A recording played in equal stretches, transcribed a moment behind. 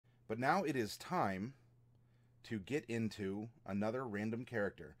But now it is time to get into another random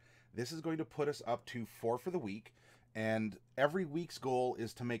character. This is going to put us up to 4 for the week, and every week's goal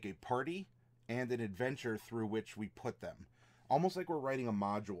is to make a party and an adventure through which we put them. Almost like we're writing a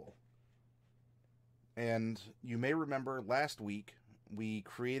module. And you may remember last week we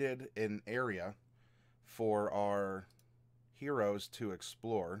created an area for our heroes to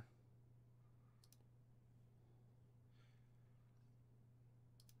explore.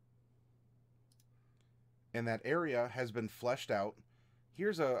 And that area has been fleshed out.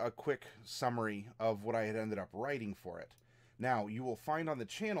 Here's a quick summary of what I had ended up writing for it. Now, you will find on the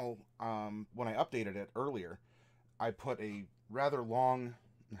channel, when I updated it earlier, I put a rather long,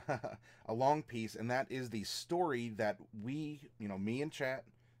 a long piece, and that is the story that we, me and chat,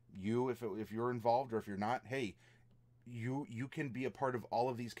 you, if you're involved or if you're not, hey, you can be a part of all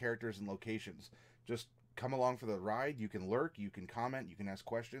of these characters and locations. Just come along for the ride. You can lurk, you can comment, you can ask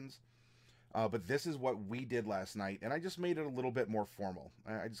questions. But this is what we did last night, and I just made it a little bit more formal.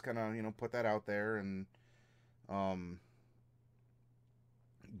 I just kind of, put that out there, and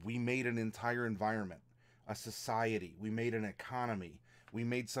we made an entire environment, a society. We made an economy. We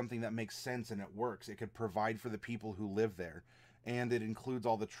made something that makes sense and it works. It could provide for the people who live there, and it includes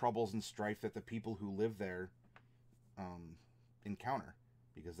all the troubles and strife that the people who live there encounter,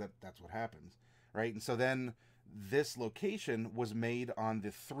 because that's what happens, right? And so then this location was made on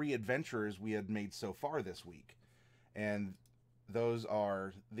the 3 adventurers we had made so far this week. And those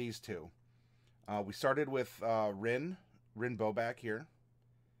are these 2. We started with Rin Bowback here.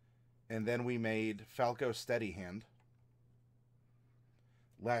 And then we made Falco Steadyhand.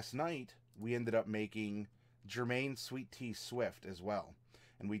 Last night, we ended up making Jermaine Sweet Tea Swift as well.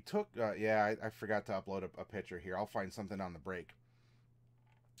 And we took, I forgot to upload a picture here. I'll find something on the break.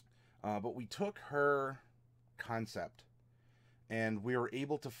 But we took her concept, and we were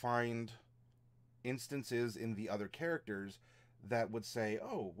able to find instances in the other characters that would say,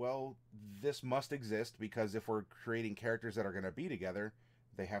 oh, well, this must exist, because if we're creating characters that are going to be together,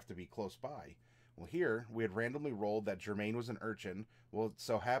 they have to be close by. Well, here, we had randomly rolled that Jermaine was an urchin. Well, it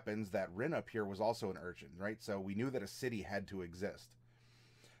so happens that Rin up here was also an urchin, right? So we knew that a city had to exist.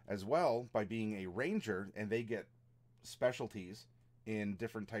 As well, by being a ranger, and they get specialties in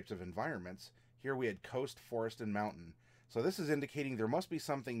different types of environments, here we had coast, forest, and mountain. So this is indicating there must be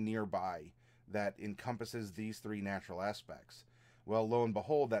something nearby that encompasses these 3 natural aspects. Well, lo and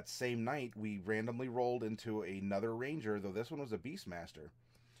behold, that same night, we randomly rolled into another ranger, though this one was a beastmaster.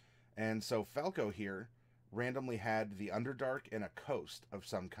 And so Falco here randomly had the Underdark and a coast of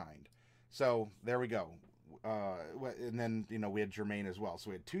some kind. So there we go. And then, we had Jermaine as well.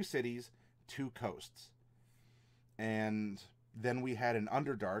 So we had 2 cities, 2 coasts. And then we had an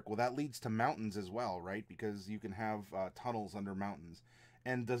Underdark. Well, that leads to mountains as well, right? Because you can have tunnels under mountains.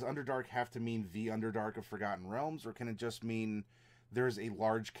 And does Underdark have to mean the Underdark of Forgotten Realms, or can it just mean there's a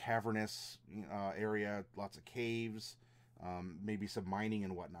large cavernous area, lots of caves, maybe some mining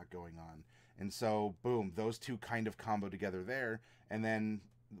and whatnot going on? And so, boom, those 2 kind of combo together there. And then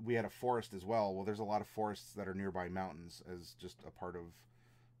we had a forest as well. Well, there's a lot of forests that are nearby mountains as just a part of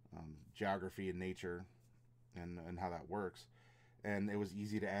geography and nature and how that works. And it was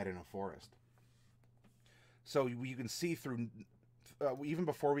easy to add in a forest. So you can see through, even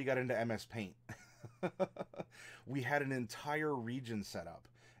before we got into MS Paint, we had an entire region set up.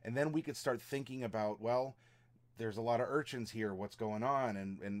 And then we could start thinking about, well, there's a lot of urchins here, what's going on?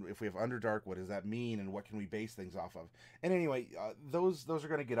 And if we have Underdark, what does that mean? And what can we base things off of? And anyway, those are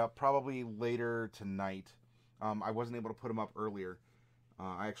going to get up probably later tonight. I wasn't able to put them up earlier.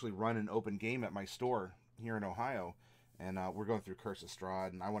 I actually run an open game at my store here in Ohio. And we're going through Curse of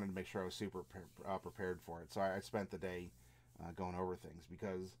Strahd, and I wanted to make sure I was super prepared for it. So I spent the day going over things,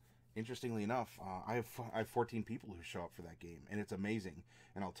 because, interestingly enough, I have 14 people who show up for that game, and it's amazing.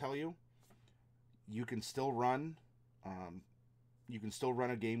 And I'll tell you, you can still run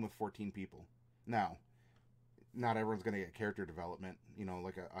a game with 14 people. Now, not everyone's going to get character development,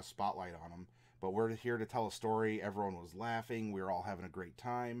 like a spotlight on them. But we're here to tell a story. Everyone was laughing. We were all having a great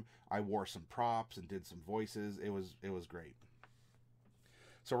time. I wore some props and did some voices. It was great.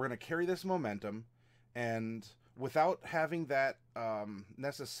 So we're going to carry this momentum, and without having that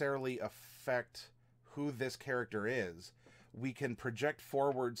necessarily affect who this character is, we can project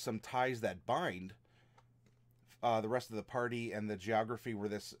forward some ties that bind the rest of the party and the geography where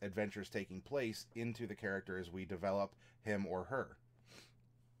this adventure is taking place into the character as we develop him or her.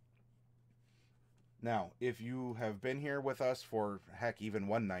 Now, if you have been here with us for, heck, even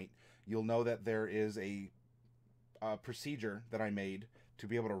one night, you'll know that there is a procedure that I made to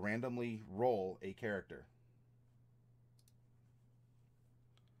be able to randomly roll a character.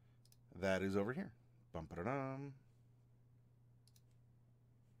 that is over here. Bum-ba-da-dum.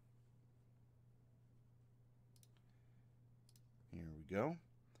 Here we go.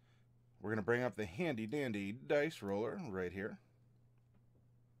 We're going to bring up the handy-dandy dice roller right here.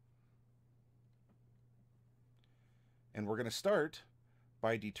 And we're going to start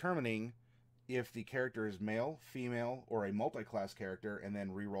by determining if the character is male, female, or a multi-class character, and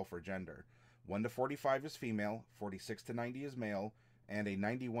then re-roll for gender. 1 to 45 is female, 46 to 90 is male, and a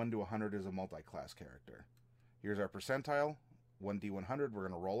 91 to 100 is a multi-class character. Here's our percentile. 1d100, we're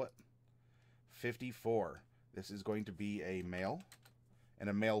going to roll it. 54. This is going to be a male. And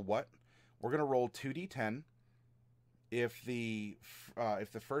a male what? We're going to roll 2d10. If the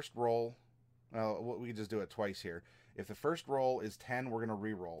first roll, we can just do it twice here. If the first roll is 10, we're going to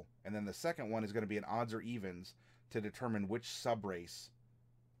re-roll. And then the second one is going to be an odds or evens to determine which subrace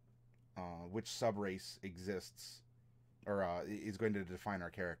exists, or is going to define our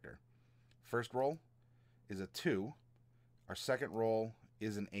character. First roll is a 2. Our second roll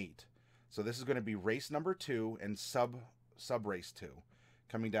is an 8. So this is going to be race number 2 and sub-race 2.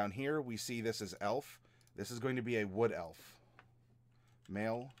 Coming down here, we see this as elf. This is going to be a wood elf.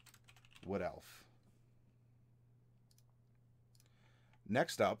 Male wood elf.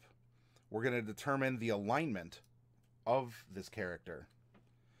 Next up, we're going to determine the alignment of this character.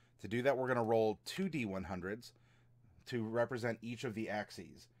 To do that, we're going to roll 2d100s to represent each of the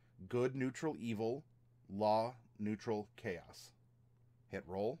axes. Good, neutral, evil, law, neutral, chaos. Hit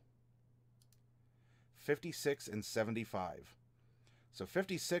roll. 56 and 75. So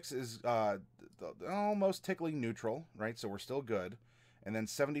 56 is almost tickling neutral, right? So we're still good. And then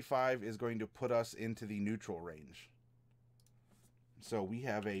 75 is going to put us into the neutral range. So we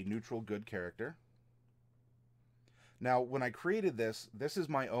have a neutral good character. Now, when I created this, this is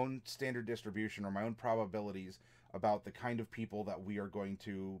my own standard distribution or my own probabilities about the kind of people that we are going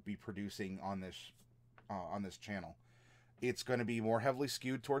to be producing on this channel. It's going to be more heavily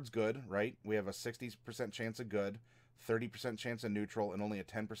skewed towards good, right? We have a 60% chance of good, 30% chance of neutral, and only a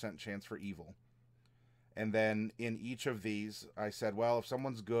 10% chance for evil. And then in each of these, I said, well, if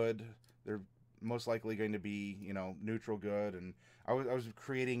someone's good, they're most likely going to be, you know, neutral good. And I was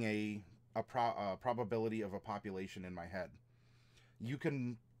creating a probability of a population in my head. You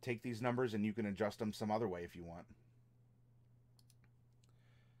can take these numbers and you can adjust them some other way if you want.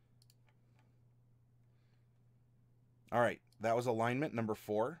 All right, that was alignment number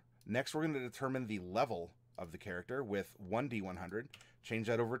 4. Next, we're going to determine the level of the character with 1d100. Change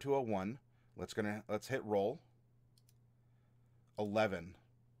that over to a 1. Let's hit roll. 11.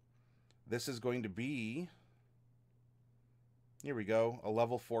 This is going to be, here we go, a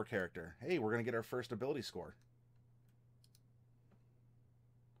level 4 character. Hey, we're going to get our first ability score.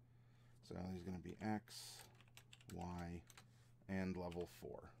 So he's going to be X, Y, and level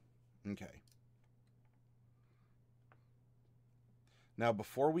 4. Okay. Now,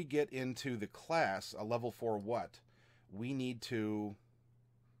 before we get into the class, a level 4 what, we need to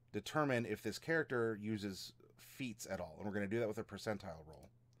determine if this character uses feats at all. And we're going to do that with a percentile roll.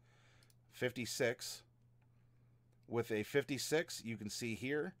 56. With a 56, you can see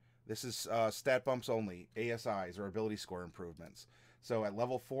here, this is stat bumps only, ASIs, or ability score improvements. So at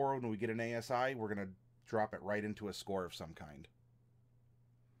level 4, when we get an ASI, we're going to drop it right into a score of some kind.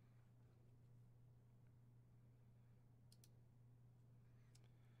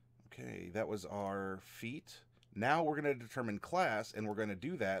 Okay, that was our feat. Now we're going to determine class, and we're going to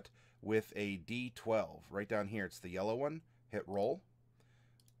do that with a D12. Right down here, it's the yellow one. Hit roll.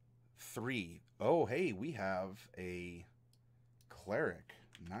 3. Oh, hey, we have a Cleric.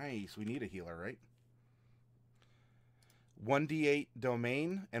 Nice. We need a healer, right? 1d8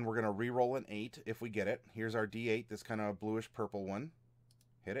 domain, and we're going to re-roll an 8 if we get it. Here's our d8, this kind of bluish-purple one.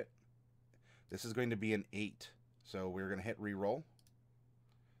 Hit it. This is going to be an 8. So we're going to hit re-roll.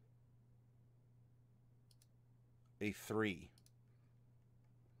 A 3.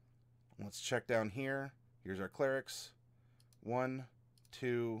 Let's check down here. Here's our clerics. 1,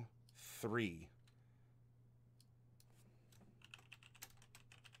 2, 3.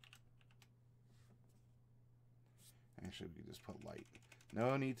 Actually, we could just put light.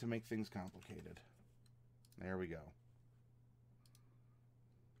 No need to make things complicated. There we go.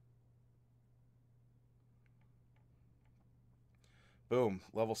 Boom.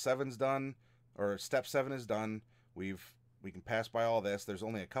 Level 7's done, or step 7 is done. We can pass by all this. There's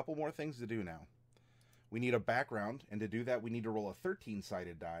only a couple more things to do now. We need a background, and to do that, we need to roll a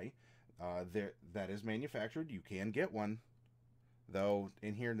 13-sided die. That is manufactured. You can get one. Though,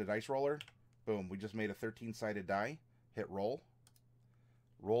 in here in the dice roller, boom, we just made a 13-sided die. Hit roll.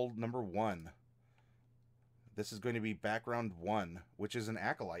 Roll number 1. This is going to be background 1, which is an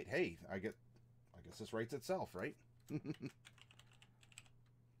Acolyte. Hey, I guess this writes itself, right?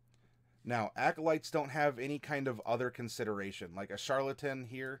 Now, Acolytes don't have any kind of other consideration. Like a Charlatan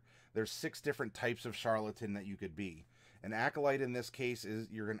here, there's 6 different types of Charlatan that you could be. An Acolyte in this case is,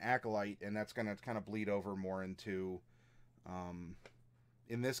 you're an Acolyte, and that's going to kind of bleed over more into,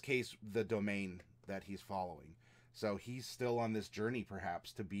 in this case, the domain that he's following. So he's still on this journey,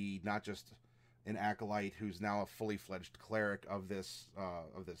 perhaps, to be not just an Acolyte who's now a fully fledged cleric of this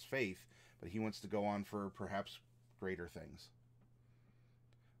faith, but he wants to go on for perhaps greater things.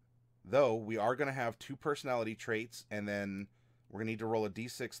 Though we are going to have 2 personality traits, and then we're going to need to roll a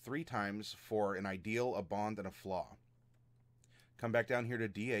d6 3 times for an ideal, a bond, and a flaw. Come back down here to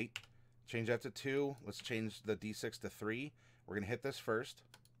d8, change that to 2. Let's change the d6 to 3. We're going to hit this first.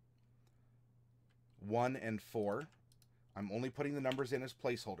 1 and 4. I'm only putting the numbers in as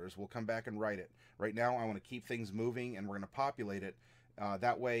placeholders. We'll come back and write it. Right now, I want to keep things moving, and we're going to populate it.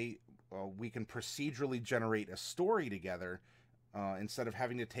 That way, we can procedurally generate a story together instead of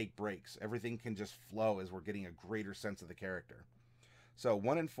having to take breaks. Everything can just flow as we're getting a greater sense of the character. So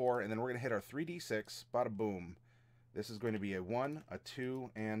 1 and 4, and then we're going to hit our 3d6. Bada boom. This is going to be a 1, a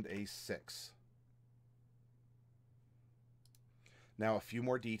 2, and a 6. Now a few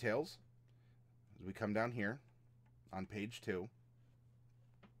more details. As we come down here on page 2.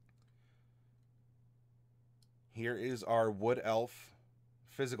 Here is our Wood Elf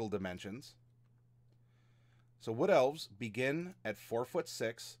physical dimensions. So Wood Elves begin at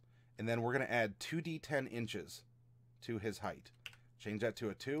 4'6", and then we're going to add 2d10 inches to his height. Change that to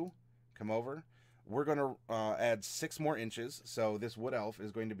a 2. Come over. We're going to add 6 more inches, so this Wood Elf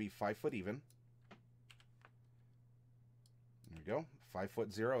is going to be 5 foot even. There we go, 5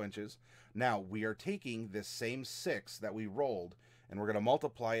 foot 0 inches. Now, we are taking this same 6 that we rolled, and we're going to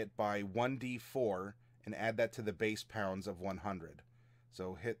multiply it by 1d4 and add that to the base pounds of 100.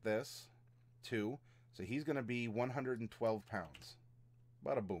 So hit this, 2. So he's going to be 112 pounds.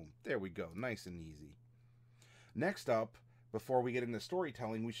 Bada boom. There we go. Nice and easy. Next up, before we get into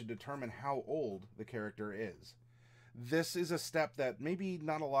storytelling, we should determine how old the character is. This is a step that maybe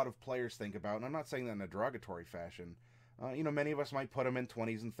not a lot of players think about, and I'm not saying that in a derogatory fashion. You know, many of us might put them in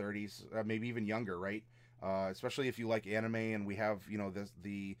 20s and 30s, maybe even younger, right? Especially if you like anime and we have, you know,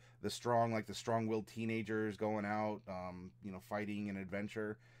 the strong, like the strong-willed teenagers going out, you know, fighting and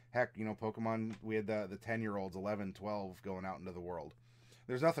adventure. Heck, you know, Pokemon, we had the 10-year-olds, 11, 12, going out into the world.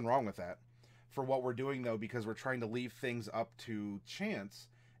 There's nothing wrong with that. For what we're doing, though, because we're trying to leave things up to chance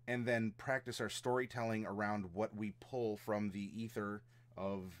and then practice our storytelling around what we pull from the ether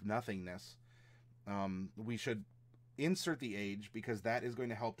of nothingness, we should insert the age, because that is going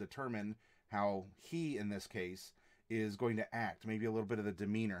to help determine how he, in this case, is going to act. Maybe a little bit of the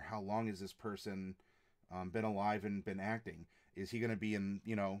demeanor. How long has this person been alive and been acting? Is he going to be in,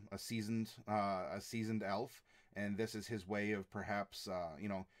 you know, a seasoned elf, and this is his way of perhaps, you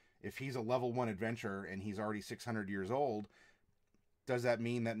know, if he's a level 1 adventurer and he's already 600 years old, does that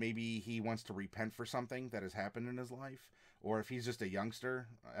mean that maybe he wants to repent for something that has happened in his life? Or if he's just a youngster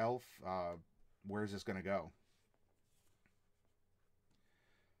elf, where's this going to go?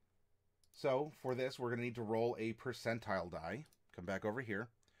 So for this, we're going to need to roll a percentile die. Come back over here.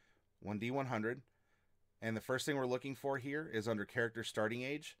 1d100. And the first thing we're looking for here is under character starting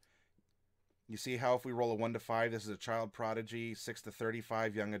age. You see how if we roll a 1 to 5, this is a child prodigy, 6 to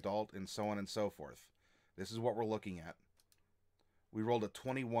 35, young adult, and so on and so forth. This is what we're looking at. We rolled a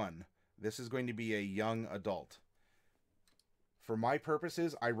 21. This is going to be a young adult. For my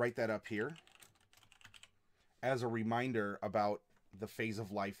purposes, I write that up here as a reminder about the phase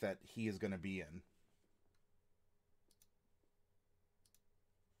of life that he is going to be in.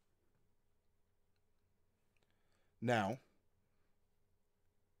 Now,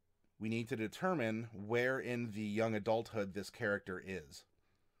 we need to determine where in the young adulthood this character is.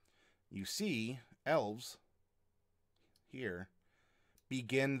 You see, elves here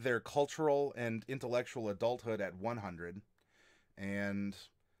begin their cultural and intellectual adulthood at 100, and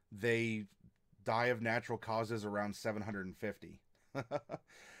they die of natural causes around 750.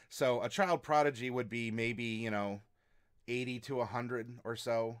 So a child prodigy would be maybe, you know, 80 to 100 or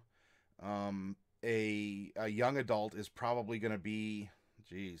so. A young adult is probably going to be,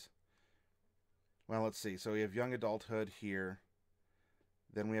 geez. Well, let's see. So we have young adulthood here.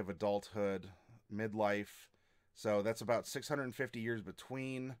 Then we have adulthood, midlife. So that's about 650 years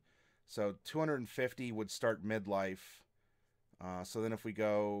between. So 250 would start midlife. So then if we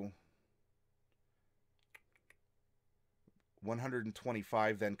go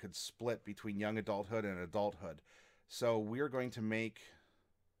 125 then could split between young adulthood and adulthood. So we're going to make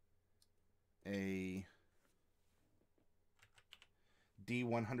a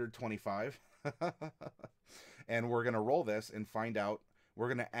D125. And we're going to roll this and find out. We're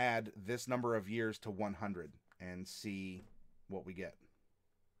going to add this number of years to 100 and see what we get.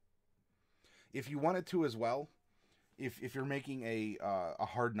 If you wanted to as well, if you're making a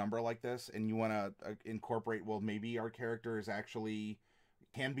hard number like this and you want to incorporate, well, maybe our character is actually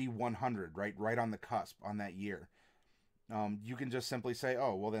can be 100, right on the cusp on that year. You can just simply say,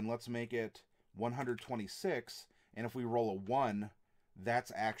 oh, well, then let's make it 126, and if we roll a 1,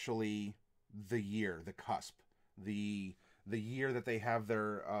 that's actually the year, the cusp, the year that they have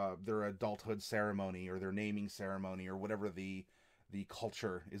their adulthood ceremony or their naming ceremony or whatever the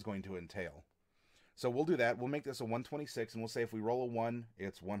culture is going to entail. So we'll do that. We'll make this a 126, and we'll say if we roll a 1,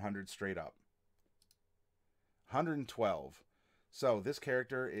 it's 100 straight up. 112. So this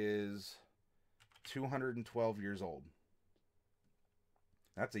character is 212 years old.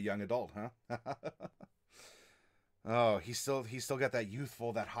 That's a young adult, huh? Oh, he's still got that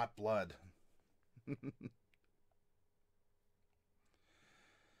youthful, that hot blood.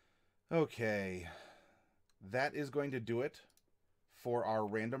 Okay. That is going to do it for our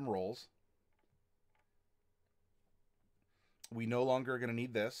random rolls. We no longer are going to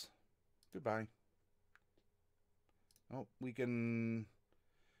need this. Goodbye. Oh,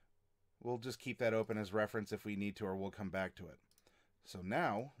 we'll just keep that open as reference if we need to, or we'll come back to it. So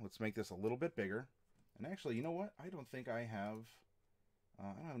now, let's make this a little bit bigger. And actually, you know what? I don't think I have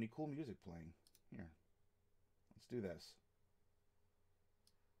any cool music playing. Here. Let's do this.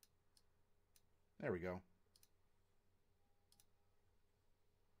 There we go.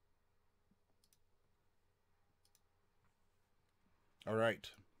 All right.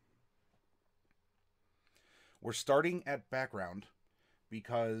 We're starting at background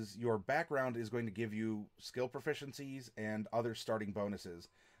because your background is going to give you skill proficiencies and other starting bonuses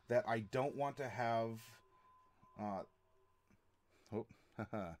that I don't want to have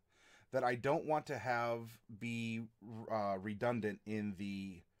that I don't want to have be redundant in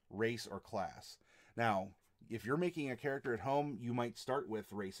the race or class. Now, if you're making a character at home, you might start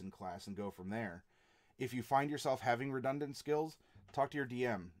with race and class and go from there. If you find yourself having redundant skills, talk to your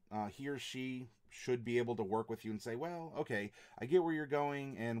DM. He or she should be able to work with you and say, well, okay, I get where you're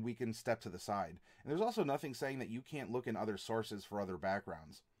going, and we can step to the side. And there's also nothing saying that you can't look in other sources for other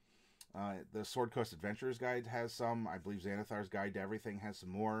backgrounds. The Sword Coast Adventurers Guide has some. I believe Xanathar's Guide to Everything has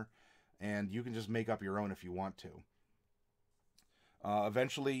some more. And you can just make up your own if you want to.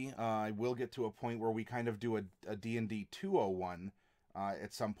 Eventually, I will get to a point where we kind of do a D&D 201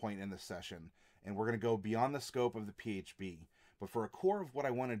 at some point in the session. And we're going to go beyond the scope of the PHB. But for a core of what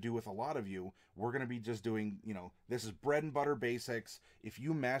I want to do with a lot of you, we're going to be just doing, this is bread and butter basics. If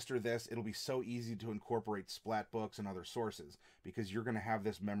you master this, it'll be so easy to incorporate splat books and other sources because you're going to have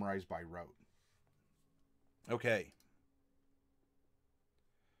this memorized by rote. Okay.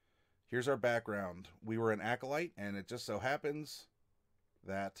 Here's our background. We were an Acolyte, and it just so happens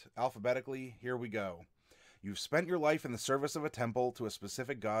that alphabetically, here we go. You've spent your life in the service of a temple to a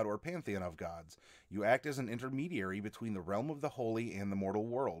specific god or pantheon of gods. You act as an intermediary between the realm of the holy and the mortal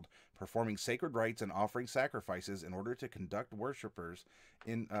world, performing sacred rites and offering sacrifices in order to conduct worshippers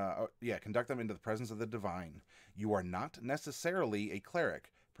conduct them into the presence of the divine. You are not necessarily a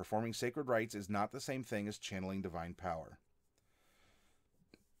cleric. Performing sacred rites is not the same thing as channeling divine power.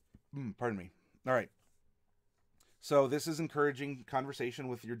 Pardon me. All right. So this is encouraging conversation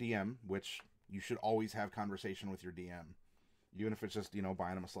with your DM, which you should always have conversation with your DM. Even if it's just,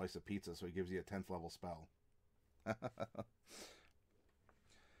 buying him a slice of pizza so he gives you a 10th level spell.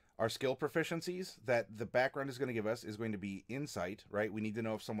 Our skill proficiencies that the background is going to give us is going to be insight, right? We need to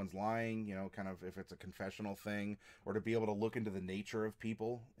know if someone's lying, kind of if it's a confessional thing, or to be able to look into the nature of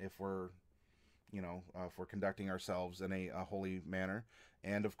people if we're, if we're conducting ourselves in a holy manner.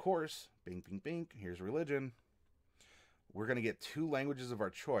 And of course, bing, bing, bing, here's religion. We're going to get 2 languages of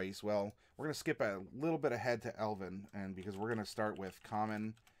our choice. Well, we're going to skip a little bit ahead to Elven, and because we're going to start with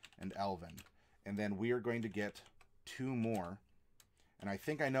Common and Elven. And then we are going to get 2 more. And I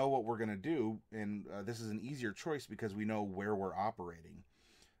think I know what we're going to do, and this is an easier choice because we know where we're operating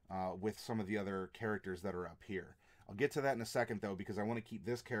with some of the other characters that are up here. I'll get to that in a second, though, because I want to keep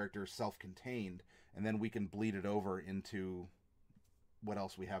this character self-contained, and then we can bleed it over into what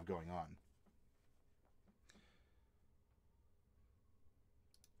else we have going on.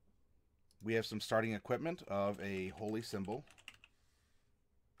 We have some starting equipment of a holy symbol.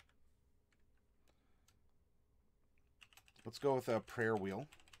 Let's go with a prayer wheel.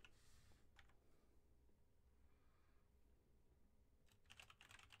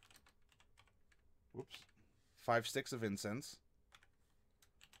 Whoops. 5 sticks of incense.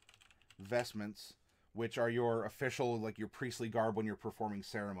 Vestments. which are your official, like your priestly garb when you're performing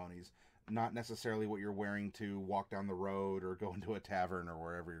ceremonies, not necessarily what you're wearing to walk down the road or go into a tavern or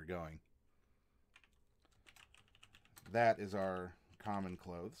wherever you're going. That is our common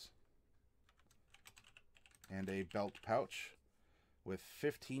clothes. And a belt pouch with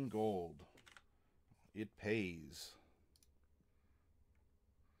 15 gold. It pays.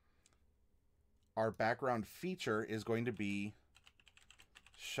 Our background feature is going to be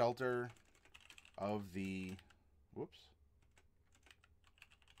Shelter of the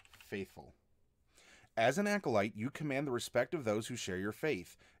Faithful. As an acolyte, you command the respect of those who share your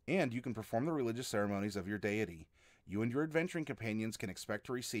faith, and you can perform the religious ceremonies of your deity. You and your adventuring companions can expect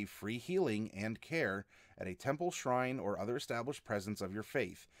to receive free healing and care at a temple, shrine, or other established presence of your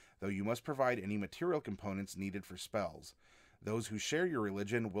faith, though you must provide any material components needed for spells. Those who share your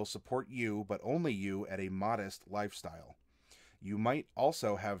religion will support you, but only you, at a modest lifestyle. You might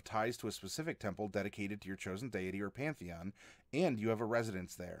also have ties to a specific temple dedicated to your chosen deity or pantheon, and you have a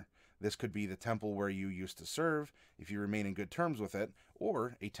residence there. This could be the temple where you used to serve, if you remain in good terms with it,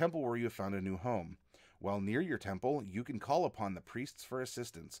 or a temple where you have found a new home. While near your temple, you can call upon the priests for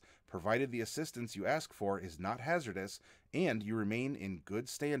assistance, provided the assistance you ask for is not hazardous, and you remain in good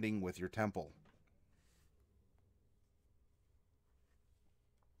standing with your temple.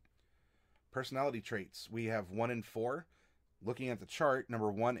 Personality traits. We have 1 in 4. Looking at the chart,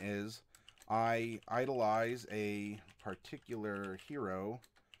 number 1 is, I idolize a particular hero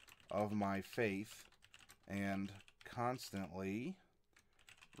of my faith and constantly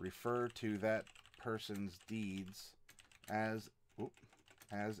refer to that person's deeds as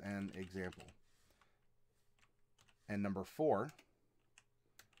an example. And number 4,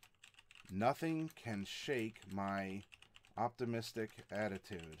 nothing can shake my optimistic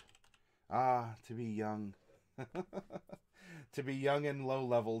attitude. To be young. To be young and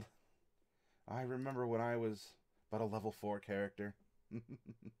low-leveled. I remember when I was but a level 4 character.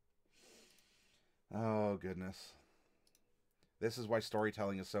 Oh, goodness. This is why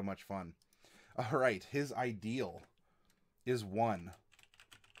storytelling is so much fun. All right, his ideal is 1,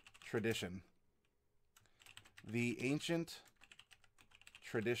 tradition. The ancient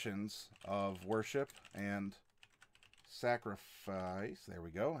traditions of worship and sacrifice, there we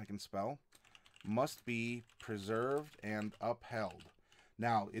go, I can spell, must be preserved and upheld.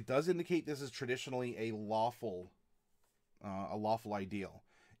 Now, it does indicate this is traditionally a lawful ideal.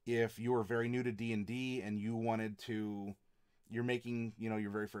 If you were very new to D&D and you wanted to, you're making,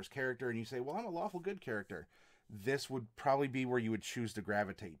 your very first character, and you say, well, I'm a lawful good character, this would probably be where you would choose to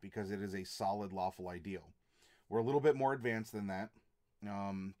gravitate, because it is a solid lawful ideal. We're a little bit more advanced than that,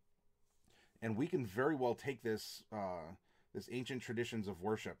 and we can very well take this this ancient traditions of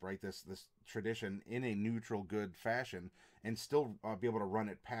worship, right? This tradition in a neutral, good fashion, and still be able to run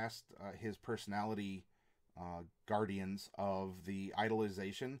it past his personality guardians of the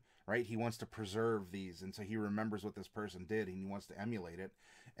idolization, right? He wants to preserve these, and so he remembers what this person did, and he wants to emulate it.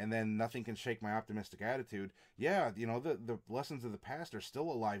 And then nothing can shake my optimistic attitude. Yeah, the lessons of the past are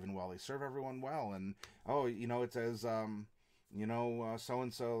still alive and well. They serve everyone well, and it says so-and-so,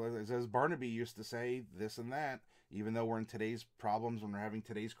 as Barnaby used to say, this and that, even though we're in today's problems, when we're having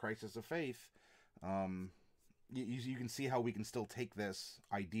today's crisis of faith, you can see how we can still take this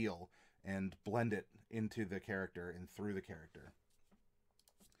ideal and blend it into the character and through the character.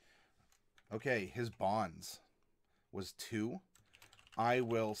 Okay, his bonds was 2. I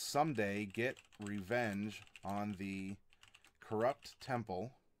will someday get revenge on the corrupt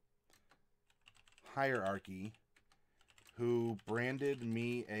temple hierarchy who branded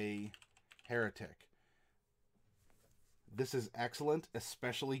me a heretic. This is excellent,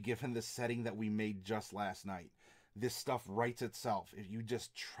 especially given the setting that we made just last night. This stuff writes itself. If you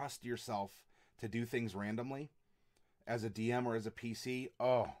just trust yourself to do things randomly, as a DM or as a PC,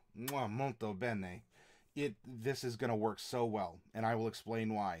 molto bene. This is going to work so well, and I will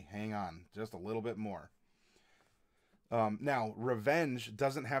explain why. Hang on, just a little bit more. Now, revenge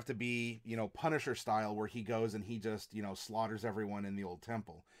doesn't have to be, Punisher style, where he goes and he just, slaughters everyone in the old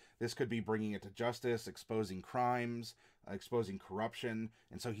temple. This could be bringing it to justice, exposing crimes, exposing corruption,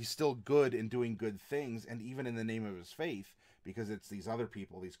 and so he's still good in doing good things, and even in the name of his faith, because it's these other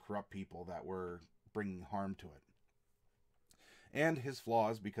people, these corrupt people, that were bringing harm to it. And his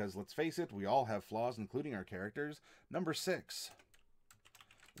flaws, because let's face it, we all have flaws, including our characters. Number 6.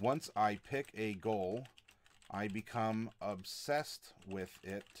 Once I pick a goal, I become obsessed with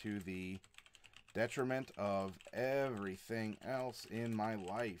it to the detriment of everything else in my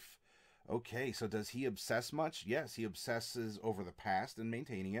life. Okay, so does he obsess much? Yes, he obsesses over the past and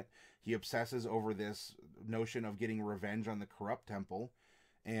maintaining it. He obsesses over this notion of getting revenge on the corrupt temple.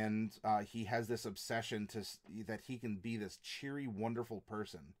 and he has this obsession that he can be this cheery, wonderful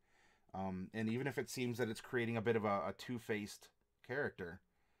person. And even if it seems that it's creating a bit of a two-faced character,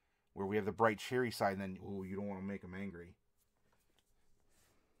 where we have the bright, cheery side, and then, oh, you don't want to make him angry.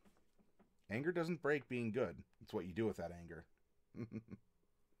 Anger doesn't break being good. It's what you do with that anger.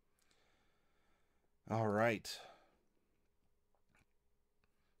 All right.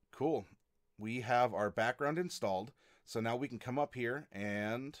 Cool. We have our background installed. So now we can come up here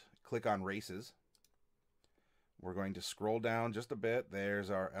and click on races. We're going to scroll down just a bit. There's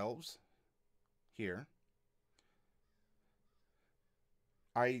our elves here.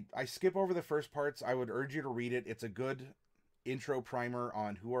 I skip over the first parts. I would urge you to read it. It's a good intro primer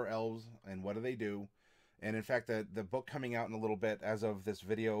on who are elves and what do they do. And in fact, the book coming out in a little bit, as of this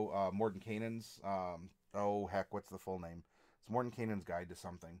video, Mordenkainen's, oh heck, what's the full name? It's Mordenkainen's Guide to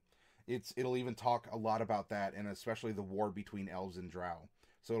something. It'll even talk a lot about that, and especially the war between elves and drow.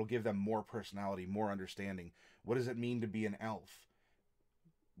 So it'll give them more personality, more understanding. What does it mean to be an elf?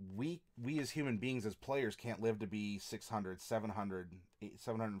 We as human beings, as players, can't live to be 600, 700,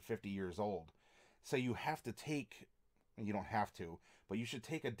 750 years old. So you have to take, and you don't have to, but you should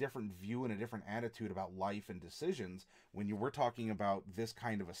take a different view and a different attitude about life and decisions when we're talking about this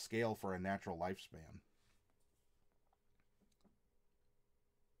kind of a scale for a natural lifespan.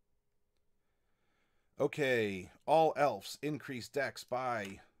 Okay, all elves increase dex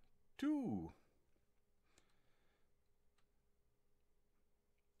by 2.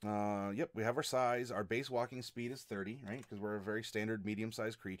 Yep, we have our size. Our base walking speed is 30, right? Because we're a very standard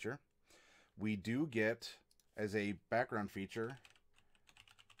medium-sized creature. We do get, as a background feature,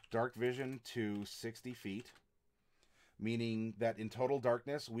 dark vision to 60 feet, meaning that in total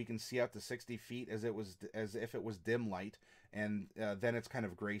darkness we can see out to 60 feet as if it was dim light, and then it's kind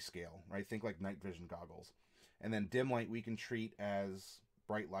of grayscale, right? Think like night vision goggles. And then dim light we can treat as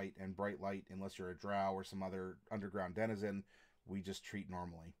bright light, and bright light, unless you're a drow or some other underground denizen, we just treat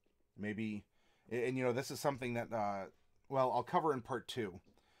normally. Maybe, and you know, this is something that, well, I'll cover in part 2.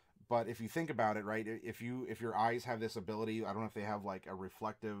 But if you think about it, right, if your eyes have this ability, I don't know if they have like a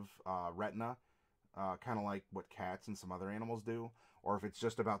reflective retina, kind of like what cats and some other animals do, or if it's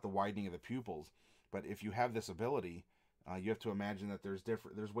just about the widening of the pupils. But if you have this ability, you have to imagine that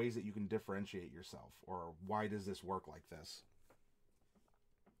there's ways that you can differentiate yourself, or why does this work like this?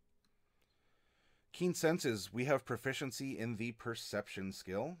 Keen senses, we have proficiency in the perception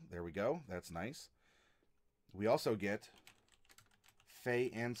skill. There we go. That's nice. We also get Fey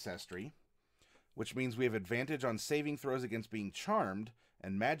ancestry, which means we have advantage on saving throws against being charmed,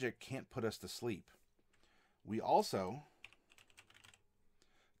 and magic can't put us to sleep. We also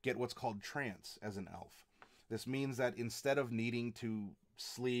get what's called trance as an elf. This means that instead of needing to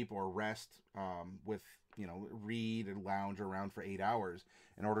sleep or rest with, you know, read and lounge around for 8 hours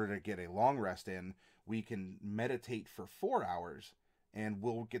in order to get a long rest in, we can meditate for 4 hours and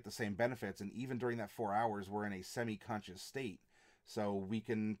we'll get the same benefits. And even during that 4 hours, we're in a semi-conscious state. So we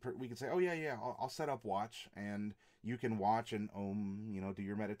can say, oh yeah, I'll set up watch, and you can watch and you know, do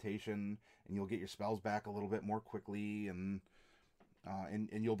your meditation, and you'll get your spells back a little bit more quickly, and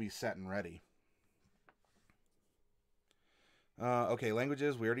you'll be set and ready. Okay,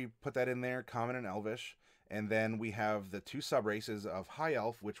 languages, we already put that in there, Common and Elvish. And then we have the 2 sub-races of High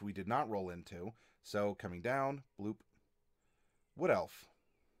Elf, which we did not roll into. So coming down, bloop, Wood Elf.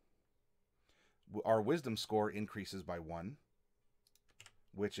 Our Wisdom score increases by 1,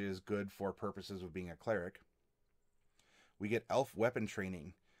 which is good for purposes of being a Cleric. We get Elf Weapon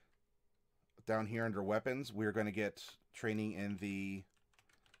Training. Down here under Weapons, we're going to get training in the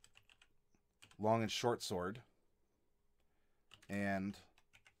Long and Short Sword. And,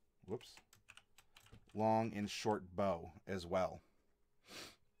 whoops, long and short bow as well.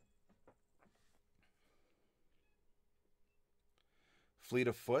 Fleet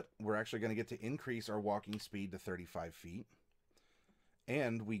of Foot, we're actually going to get to increase our walking speed to 35 feet.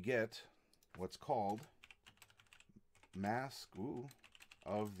 And we get what's called Mask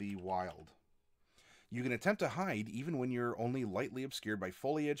of the Wild. You can attempt to hide even when you're only lightly obscured by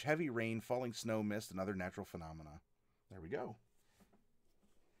foliage, heavy rain, falling snow, mist, and other natural phenomena. There we go.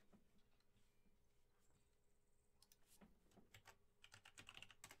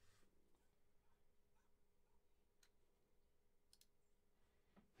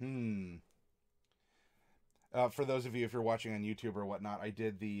 For those of you, if you're watching on YouTube or whatnot, I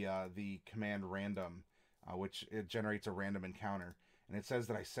did the command random, which it generates a random encounter. And it says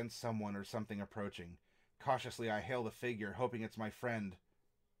that I sense someone or something approaching. Cautiously, I hail the figure, hoping it's my friend.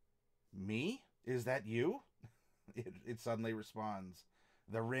 Me? Is that you? It suddenly responds.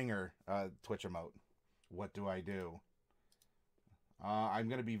 The ringer, Twitch emote. What do I do? I'm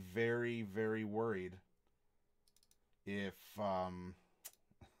going to be very, very worried if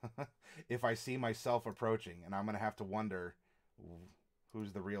if I see myself approaching, and I'm going to have to wonder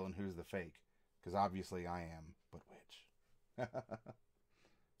who's the real and who's the fake, because obviously I am, but which?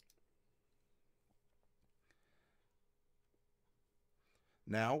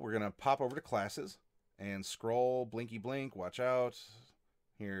 Now we're going to pop over to classes and scroll, blinky blink, watch out.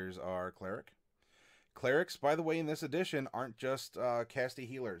 Here's our cleric. Clerics, by the way, in this edition, aren't just casty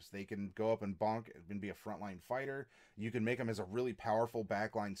healers. They can go up and bonk and be a frontline fighter. You can make them as a really powerful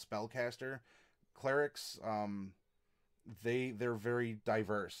backline spellcaster. Clerics, they're very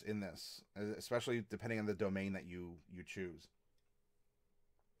diverse in this, especially depending on the domain that you choose.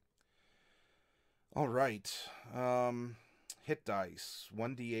 All right, hit dice,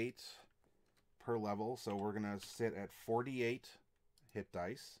 1d8 per level, so we're gonna sit at 48 hit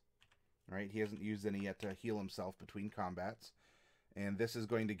dice. Right, he hasn't used any yet to heal himself between combats, and this is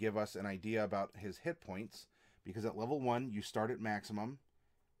going to give us an idea about his hit points, because at level 1 you start at maximum,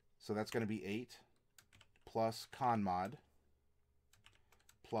 so that's going to be 8 plus con mod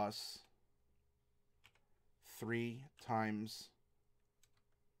plus 3 times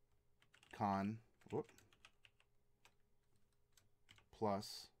con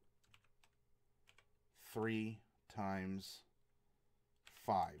plus 3 times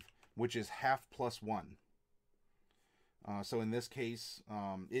 5, which is half plus 1. So in this case,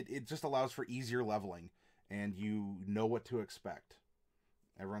 it just allows for easier leveling, and you know what to expect.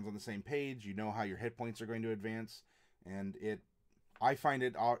 Everyone's on the same page. You know how your hit points are going to advance, and I find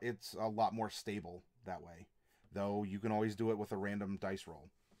it's a lot more stable that way. Though you can always do it with a random dice roll.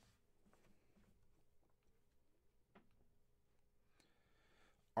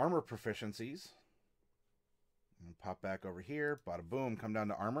 Armor proficiencies. And pop back over here. Bada boom. Come down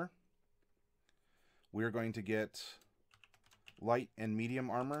to armor. We're going to get light and medium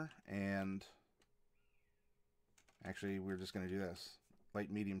armor, and actually we're just going to do this.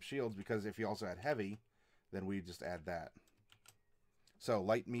 Light, medium shields, because if you also add heavy, then we just add that. So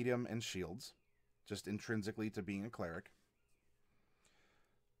light, medium, and shields, just intrinsically to being a cleric.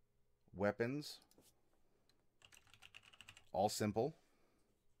 Weapons, all simple.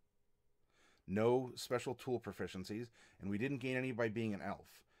 No special tool proficiencies, and we didn't gain any by being an elf.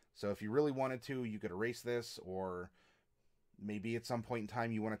 So if you really wanted to, you could erase this, or maybe at some point in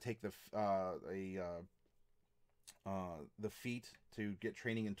time you want to take the feat to get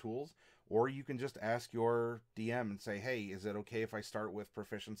training in tools, or you can just ask your DM and say, hey, is it okay if I start with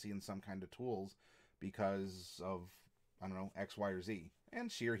proficiency in some kind of tools because of, I don't know, X, Y, or Z?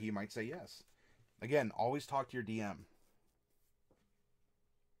 And she or he might say yes. Again, always talk to your DM.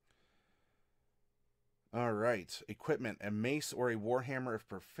 All right, equipment, a mace or a warhammer if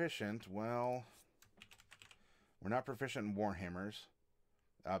proficient. Well, we're not proficient in warhammers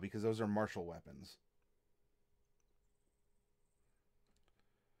because those are martial weapons.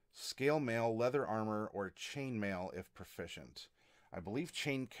 Scale mail, leather armor, or chain mail if proficient. I believe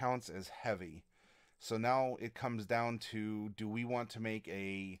chain counts as heavy. So now it comes down to, do we want to make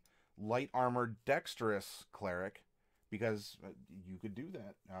a light armored dexterous cleric? Because you could do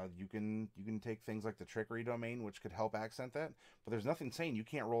that. You can take things like the trickery domain, which could help accent that. But there's nothing saying you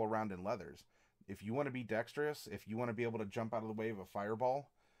can't roll around in leathers. If you want to be dexterous, if you want to be able to jump out of the way of a fireball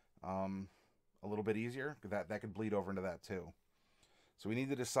a little bit easier, that could bleed over into that too. So we need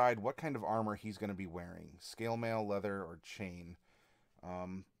to decide what kind of armor he's going to be wearing. Scale mail, leather, or chain.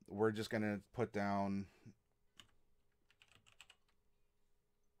 We're just going to put down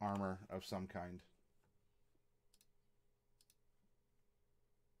armor of some kind.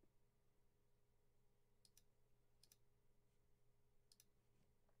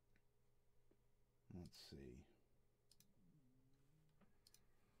 Let's see.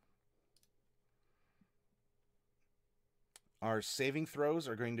 Our saving throws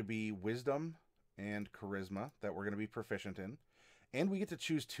are going to be wisdom and charisma that we're going to be proficient in. And we get to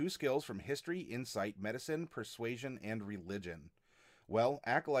choose 2 skills from history, insight, medicine, persuasion, and religion. Well,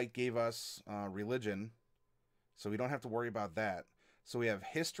 Acolyte gave us religion, so we don't have to worry about that. So we have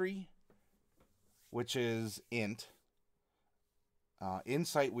history, which is int.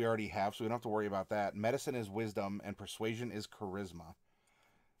 Insight we already have, so we don't have to worry about that. Medicine is wisdom, and persuasion is charisma.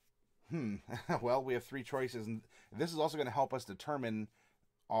 Well, we have 3 choices, and this is also going to help us determine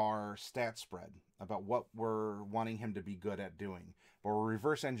our stat spread about what we're wanting him to be good at doing. But we're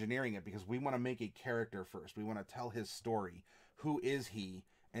reverse engineering it because we want to make a character first. We want to tell his story. Who is he?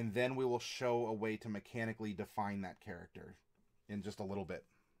 And then we will show a way to mechanically define that character in just a little bit.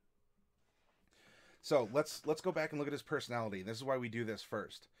 So let's go back and look at his personality. This is why we do this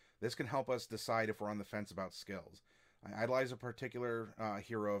first. This can help us decide if we're on the fence about skills. I idolize a particular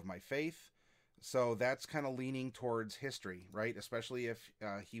hero of my faith. So that's kind of leaning towards history, right? Especially if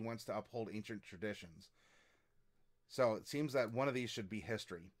he wants to uphold ancient traditions. So it seems that one of these should be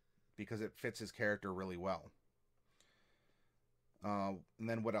history because it fits his character really well. And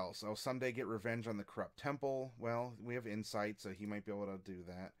then what else? Oh, someday get revenge on the corrupt temple. Well, we have insight, so he might be able to do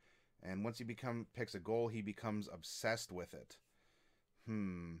that. And once he picks a goal, he becomes obsessed with it.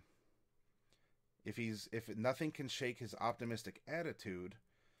 If nothing can shake his optimistic attitude,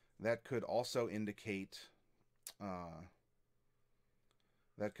 that could also indicate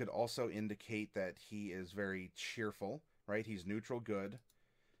that he is very cheerful, right? He's neutral good.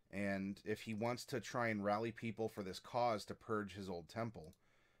 And if he wants to try and rally people for this cause to purge his old temple,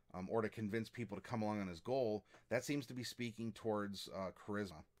 or to convince people to come along on his goal, that seems to be speaking towards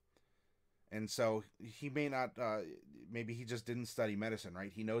charisma. And so he may not, maybe he just didn't study medicine,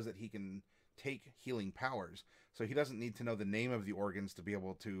 right? He knows that he can take healing powers. So he doesn't need to know the name of the organs to be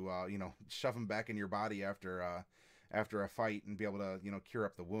able to, shove them back in your body after a fight and be able to, cure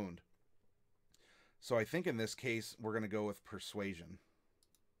up the wound. So I think in this case, we're going to go with persuasion.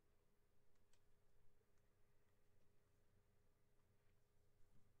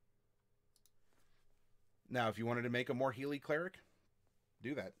 Now, if you wanted to make a more Healy cleric,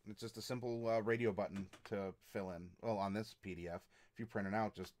 do that. It's just a simple radio button to fill in. Well, on this PDF, if you print it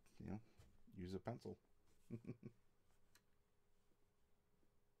out, just, use a pencil.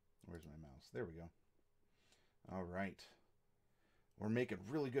 Where's my mouse? There we go. All right. We're making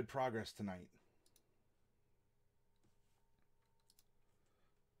really good progress tonight.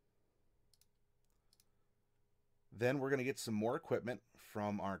 Then we're going to get some more equipment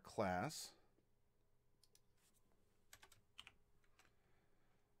from our class.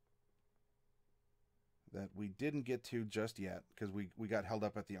 That we didn't get to just yet because we got held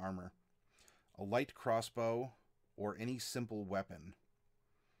up at the armor. A light crossbow or any simple weapon.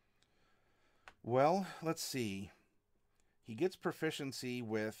 Well, let's see. He gets proficiency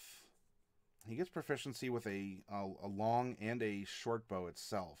with a long and a short bow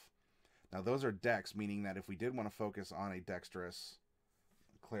itself. Now those are dex, meaning that if we did want to focus on a dexterous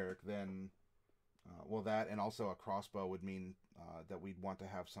cleric, then that and also a crossbow would mean that we'd want to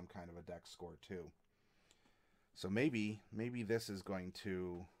have some kind of a dex score too. So maybe this is going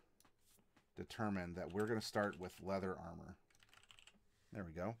to determine that we're going to start with leather armor. There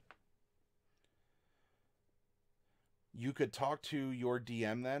we go. You could talk to your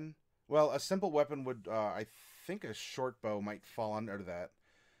DM then. Well, a simple weapon would, I think a short bow might fall under that.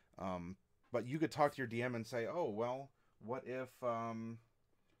 But you could talk to your DM and say, oh, well, what if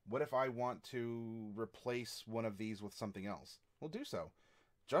I want to replace one of these with something else? Well, do so.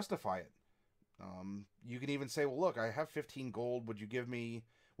 Justify it. You can even say, well, look, I have 15 gold. Would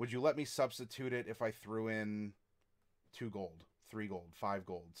you let me substitute it if I threw in 2 gold, 3 gold, 5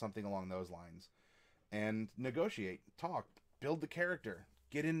 gold, something along those lines? And negotiate, talk, build the character,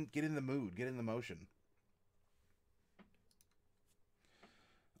 get in the mood, get in the motion.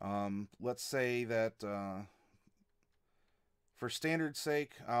 Let's say that for standard's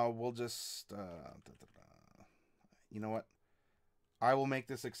sake, we'll just you know what? I will make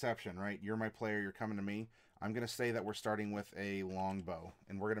this exception, right? You're my player, you're coming to me. I'm gonna say that we're starting with a longbow,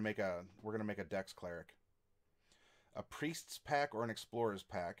 and we're gonna make a dex cleric. A priest's pack or an explorer's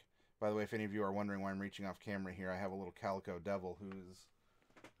pack. By the way, if any of you are wondering why I'm reaching off camera here, I have a little calico devil who's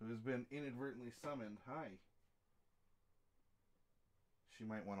been inadvertently summoned. Hi. She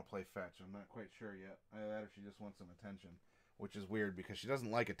might want to play fetch. I'm not quite sure yet. Either that or she just wants some attention, which is weird because she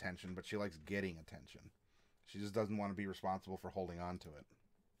doesn't like attention, but she likes getting attention. She just doesn't want to be responsible for holding on to it.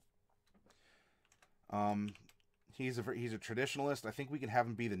 He's a traditionalist. I think we can have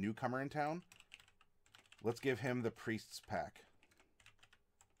him be the newcomer in town. Let's give him the priest's pack.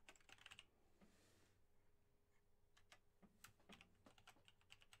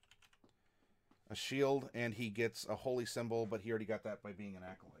 A shield, and he gets a holy symbol, but he already got that by being an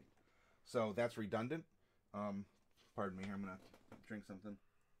acolyte. So that's redundant. Pardon me, I'm going to drink something.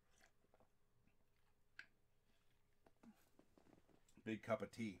 Big cup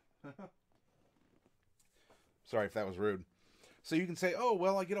of tea. Sorry if that was rude. So you can say, oh,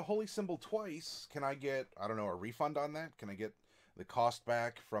 well, I get a holy symbol twice. Can I get, I don't know, a refund on that? Can I get the cost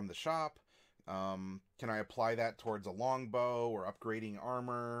back from the shop? Can I apply that towards a longbow or upgrading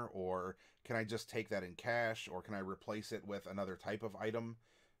armor? Or can I just take that in cash? Or can I replace it with another type of item?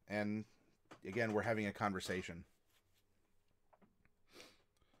 And again, we're having a conversation.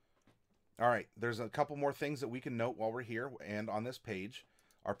 All right, there's a couple more things that we can note while we're here and on this page.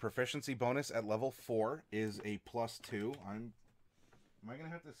 Our proficiency bonus at level 4 is a +2. Am I gonna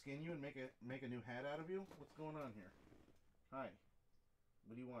have to skin you and make a new hat out of you? What's going on here? Hi.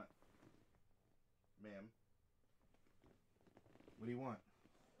 What do you want? Ma'am. What do you want?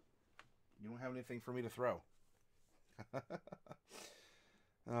 You don't have anything for me to throw.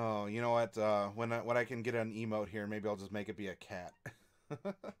 Oh, you know what? When I can get an emote here, maybe I'll just make it be a cat.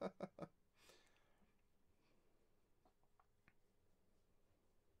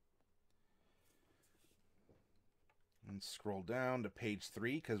 And scroll down to page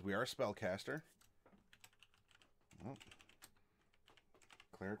 3 because we are spellcaster. Oh.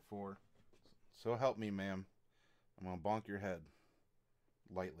 Cleric 4. So help me, ma'am. I'm gonna bonk your head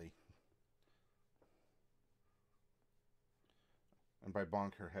lightly. And by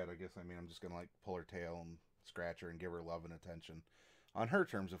bonk her head, I guess I mean I'm just gonna like pull her tail and scratch her and give her love and attention. On her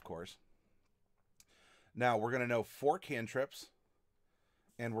terms, of course. Now we're gonna know 4 cantrips.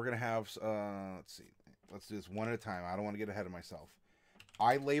 And we're gonna have let's see. Let's do this one at a time. I don't want to get ahead of myself.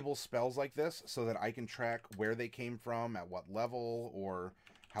 I label spells like this so that I can track where they came from, at what level, or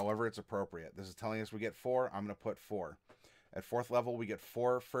however it's appropriate. This is telling us we get 4. I'm going to put 4. At 4th level, we get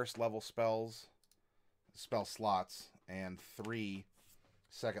 4 first level spell slots, and 3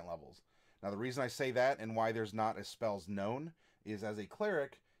 second levels. Now, the reason I say that and why there's not as spells known is as a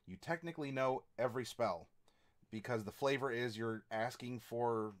cleric, you technically know every spell. Because the flavor is you're asking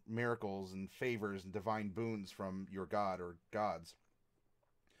for miracles and favors and divine boons from your god or gods.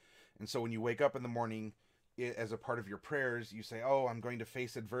 And so when you wake up in the morning, as a part of your prayers, you say, oh, I'm going to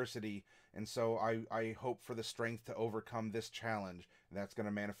face adversity, and so I hope for the strength to overcome this challenge. And that's going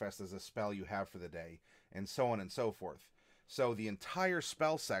to manifest as a spell you have for the day, and so on and so forth. So the entire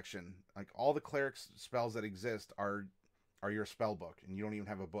spell section, like all the cleric spells that exist, are your spell book, and you don't even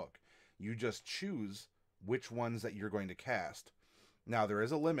have a book. You just choose which ones that you're going to cast. Now, there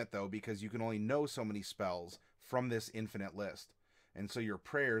is a limit, though, because you can only know so many spells from this infinite list. And so your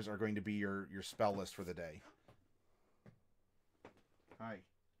prayers are going to be your spell list for the day. Hi.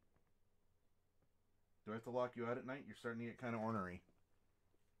 Do I have to lock you out at night? You're starting to get kind of ornery.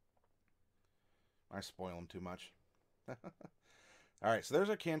 I spoil them too much. Alright, so there's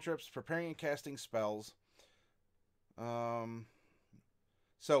our cantrips. Preparing and casting spells.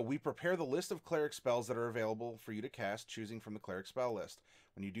 So we prepare the list of cleric spells that are available for you to cast, choosing from the cleric spell list.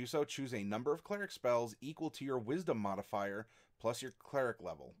 When you do so, choose a number of cleric spells equal to your wisdom modifier plus your cleric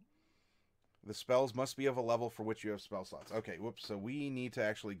level. The spells must be of a level for which you have spell slots. Okay, whoops. So we need to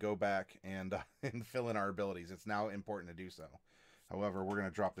actually go back and fill in our abilities. It's now important to do so. However, we're going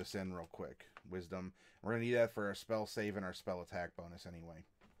to drop this in real quick. Wisdom. We're going to need that for our spell save and our spell attack bonus anyway.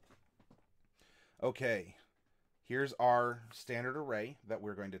 Okay. Here's our standard array that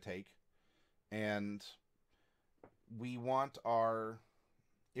we're going to take. And we want our,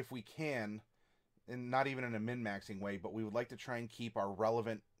 if we can, and not even in a min-maxing way, but we would like to try and keep our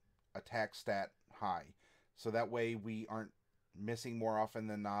relevant attack stat high. So that way we aren't missing more often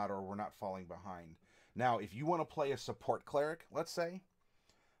than not, or we're not falling behind. Now, if you want to play a support cleric, let's say,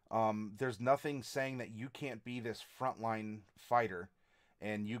 there's nothing saying that you can't be this frontline fighter,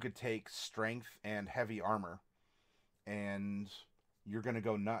 and you could take strength and heavy armor, and you're going to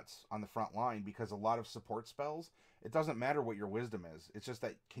go nuts on the front line, because a lot of support spells, it doesn't matter what your wisdom is. It's just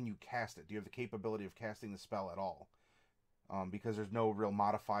that, can you cast it? Do you have the capability of casting the spell at all? Because there's no real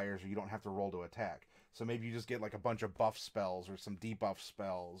modifiers, or you don't have to roll to attack. So maybe you just get like a bunch of buff spells, or some debuff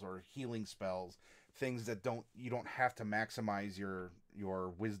spells, or healing spells, things that you don't have to maximize your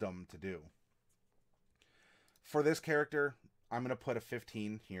wisdom to do. For this character, I'm going to put a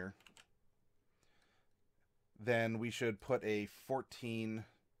 15 here. Then we should put a 14,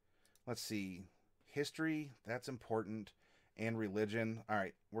 let's see, history, that's important, and religion. All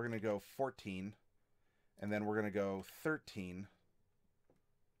right, we're going to go 14, and then we're going to go 13.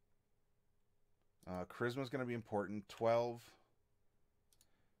 Charisma is going to be important, 12.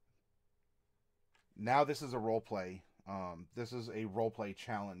 Now this is a role play. This is a role play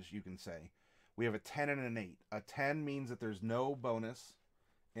challenge, you can say. We have a 10 and an 8. A 10 means that there's no bonus,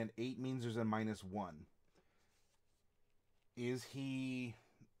 and 8 means there's a -1. Is he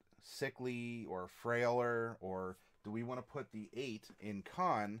sickly or frailer, or do we want to put the 8 in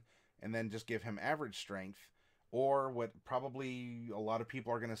con and then just give him average strength? Or what probably a lot of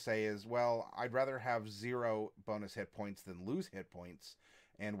people are going to say is, well, I'd rather have 0 bonus hit points than lose hit points,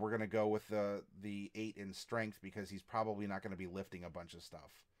 and we're going to go with the 8 in strength because he's probably not going to be lifting a bunch of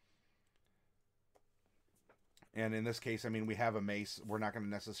stuff. And in this case, I mean, we have a mace. We're not going to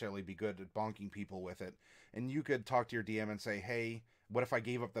necessarily be good at bonking people with it. And you could talk to your DM and say, hey, what if I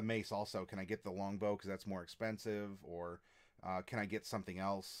gave up the mace also? Can I get the longbow because that's more expensive? Or can I get something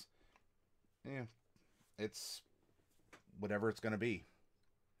else? It's whatever it's going to be.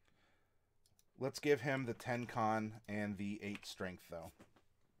 Let's give him the 10 con and the 8 strength, though.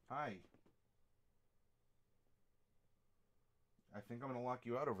 Hi. I think I'm going to lock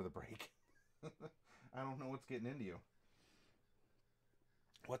you out over the break. I don't know what's getting into you.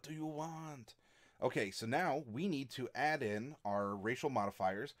 What do you want? Okay, so now we need to add in our racial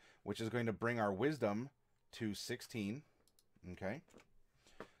modifiers, which is going to bring our wisdom to 16. Okay.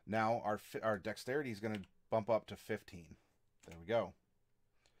 Now our dexterity is going to bump up to 15. There we go.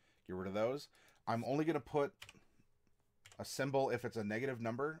 Get rid of those. I'm only going to put a symbol if it's a negative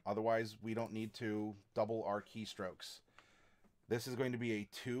number. Otherwise, we don't need to double our keystrokes. This is going to be a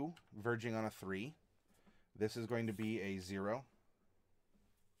 2, verging on a 3. This is going to be a 0.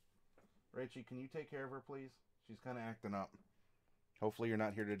 Rachie, can you take care of her, please? She's kind of acting up. Hopefully you're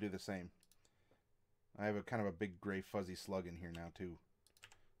not here to do the same. I have a kind of a big gray fuzzy slug in here now, too.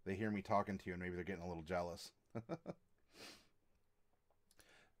 They hear me talking to you, and maybe they're getting a little jealous.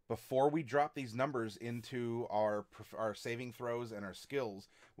 Before we drop these numbers into our saving throws and our skills,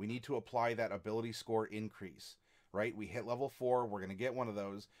 we need to apply that ability score increase, right? We hit level 4, we're going to get one of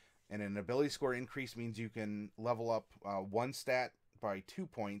those, and an ability score increase means you can level up one stat by 2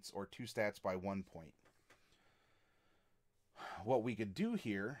 points or 2 stats by 1 point. What we could do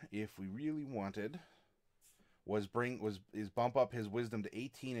here, if we really wanted, is bump up his wisdom to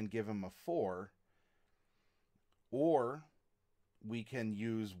 18 and give him a 4, or we can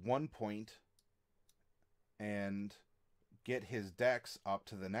use 1 point and get his dex up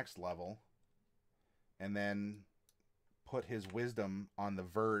to the next level, and then put his wisdom on the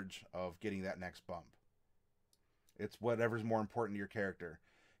verge of getting that next bump. It's whatever's more important to your character.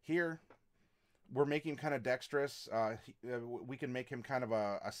 Here, we're making him kind of dexterous. We can make him kind of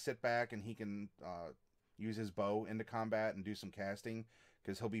a sit back, and he can use his bow into combat and do some casting,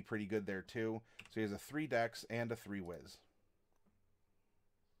 because he'll be pretty good there too. So he has a 3 dex and a 3 whiz.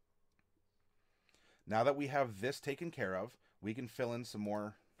 Now that we have this taken care of, we can fill in some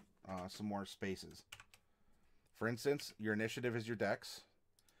more spaces. For instance, your initiative is your dex.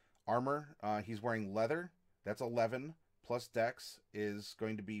 Armor, he's wearing leather. That's 11 plus dex is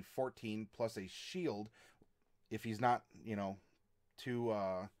going to be 14 plus a shield if he's not, if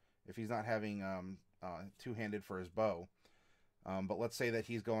he's not having two-handed for his bow. But let's say that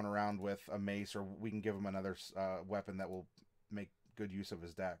he's going around with a mace, or we can give him another weapon that will make good use of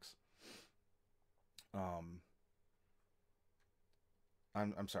his dex.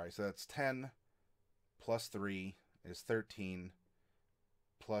 I'm sorry. So that's 10 plus 3 is 13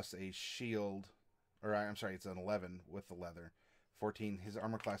 plus a shield. Or I'm sorry, it's an 11 with the leather. 14. His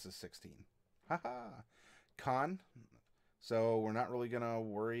armor class is 16. Haha. Con. So we're not really going to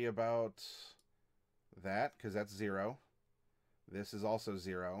worry about that because that's 0. This is also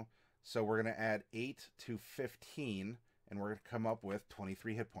 0. So we're going to add 8 to 15, and we're going to come up with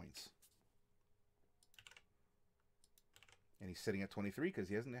 23 hit points. And he's sitting at 23 because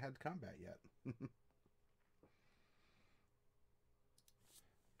he hasn't had combat yet.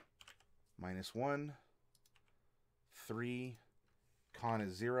 -1. 3. Con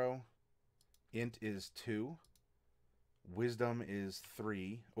is 0. Int is 2. Wisdom is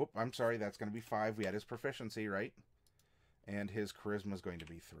 3. Oh, I'm sorry, that's going to be 5. We had his proficiency, right? And his charisma is going to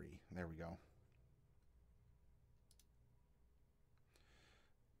be 3. There we go.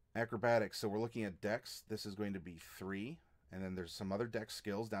 Acrobatics. So we're looking at dex. This is going to be 3. And then there's some other dex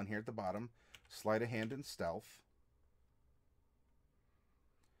skills down here at the bottom. Sleight of hand and stealth.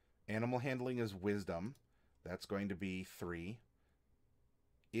 Animal handling is wisdom. That's going to be 3.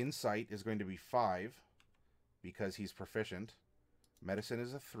 Insight is going to be 5 because he's proficient. Medicine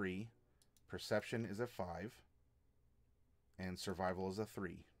is a 3. Perception is a 5. And survival is a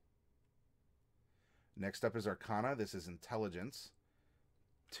 3. Next up is Arcana. This is intelligence.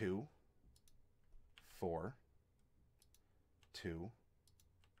 2. 4. 2.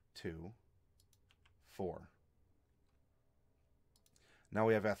 2. 4. Now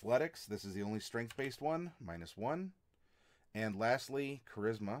we have athletics. This is the only strength-based one. -1. And lastly,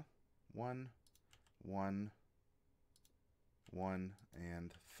 charisma. 1, 1, 1,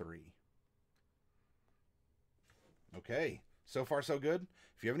 and 3. Okay. So far, so good.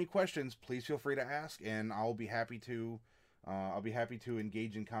 If you have any questions, please feel free to ask, and I'll be happy to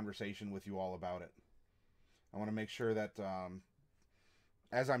engage in conversation with you all about it. I want to make sure that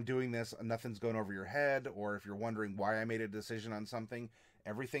as I'm doing this, nothing's going over your head, or if you're wondering why I made a decision on something,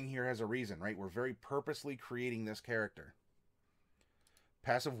 everything here has a reason, right? We're very purposely creating this character.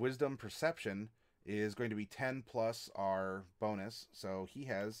 Passive wisdom perception is going to be 10 plus our bonus, so he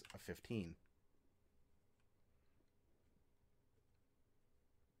has a 15.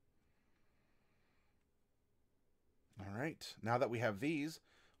 All right, now that we have these,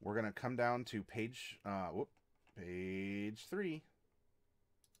 we're going to come down to page 3.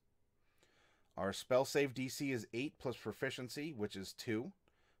 Our spell save DC is 8 plus proficiency, which is 2,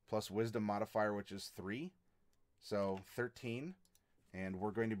 plus wisdom modifier, which is 3. So 13. And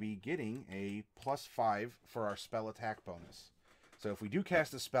we're going to be getting a +5 for our spell attack bonus. So if we do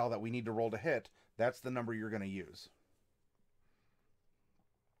cast a spell that we need to roll to hit, that's the number you're going to use.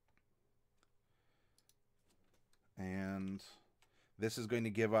 And this is going to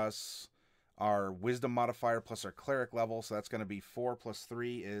give us our wisdom modifier plus our cleric level. So that's going to be 4 plus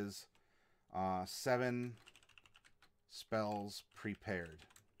 3 is 7 spells prepared.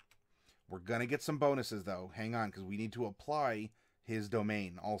 We're going to get some bonuses, though. Hang on, because we need to apply his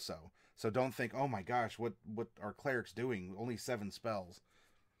domain also. So don't think, oh my gosh, what are clerics doing? Only 7 spells.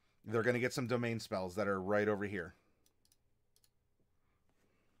 They're going to get some domain spells that are right over here.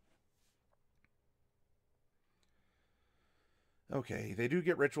 Okay, they do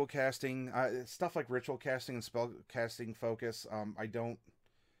get ritual casting. Stuff like ritual casting and spell casting focus. I don't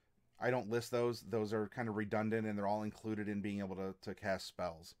list those. Those are kind of redundant, and they're all included in being able to cast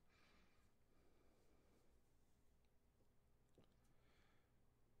spells.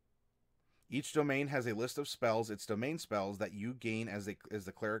 Each domain has a list of spells, its domain spells, that you gain as the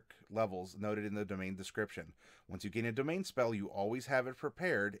cleric levels noted in the domain description. Once you gain a domain spell, you always have it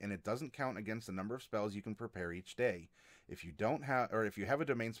prepared, and it doesn't count against the number of spells you can prepare each day. If you have a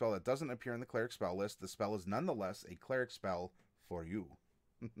domain spell that doesn't appear in the cleric spell list, the spell is nonetheless a cleric spell for you.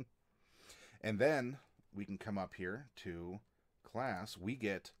 And then we can come up here to class. We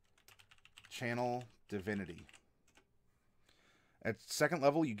get Channel Divinity. At second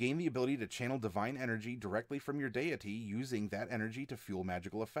level, you gain the ability to channel divine energy directly from your deity, using that energy to fuel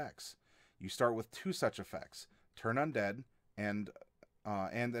magical effects. You start with 2 such effects: Turn Undead and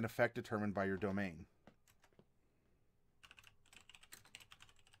an effect determined by your domain.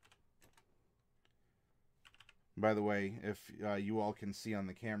 By the way, if you all can see on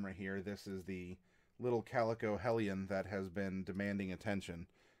the camera here, this is the little calico hellion that has been demanding attention.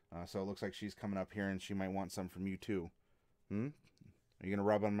 So it looks like she's coming up here, and she might want some from you too. Are you going to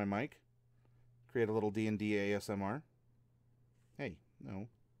rub on my mic? Create a little D&D ASMR? Hey, no.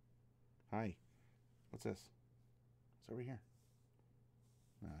 Hi. What's this? What's over here?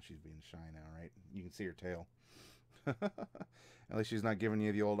 Oh, she's being shy now, right? You can see her tail. At least she's not giving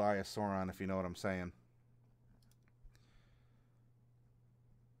you the old Eye of Sauron, if you know what I'm saying.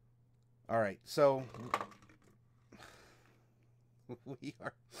 Alright, so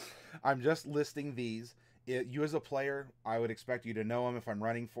I'm just listing these. You as a player, I would expect you to know them if I'm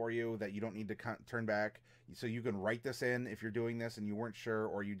running for you, that you don't need to turn back. So you can write this in if you're doing this and you weren't sure,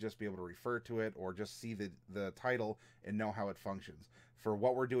 or you just be able to refer to it, or just see the title and know how it functions. For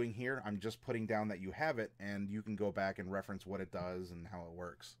what we're doing here, I'm just putting down that you have it, and you can go back and reference what it does and how it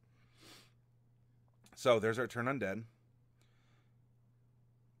works. So there's our Turn Undead.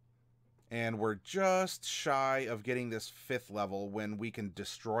 And we're just shy of getting this 5th level when we can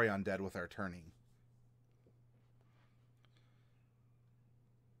destroy undead with our turning.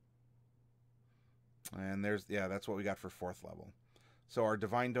 And that's what we got for 4th level. So our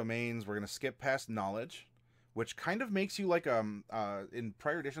divine domains, we're going to skip past knowledge, which kind of makes you like, in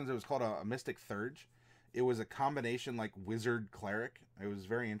prior editions it was called a mystic thurge. It was a combination like wizard cleric. It was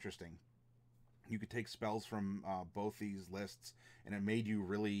very interesting. You could take spells from both these lists, and it made you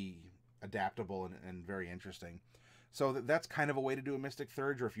really adaptable and very interesting. So that's kind of a way to do a mystic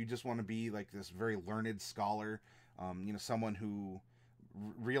thurge, or if you just want to be like this very learned scholar, someone who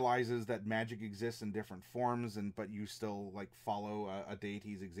realizes that magic exists in different forms, but you still like follow a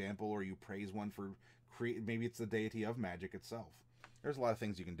deity's example, or you praise one for maybe it's the deity of magic itself. There's a lot of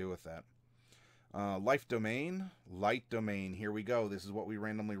things you can do with that. Life domain, light domain. Here we go. This is what we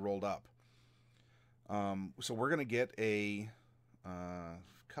randomly rolled up. So we're gonna get a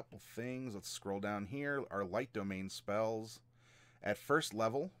couple things. Let's scroll down here. Our light domain spells at 1st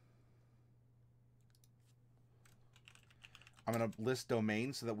level. I'm going to list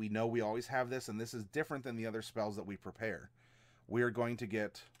domains so that we know we always have this, and this is different than the other spells that we prepare. We are going to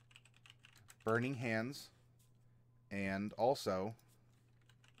get Burning Hands and also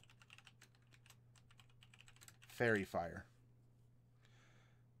Fairy Fire.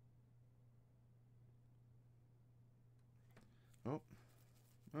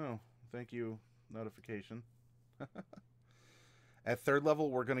 Oh, thank you, notification. At 3rd level,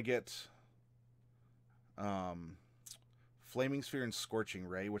 we're going to get Flaming Sphere and Scorching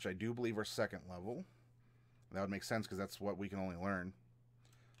Ray, which I do believe are 2nd level. That would make sense because that's what we can only learn.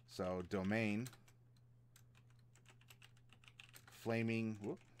 So, Domain, Flaming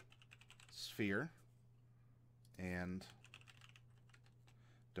Sphere, and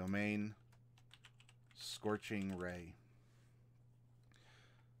Domain, Scorching Ray.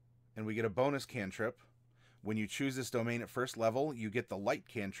 And we get a bonus cantrip. When you choose this domain at first level, you get the light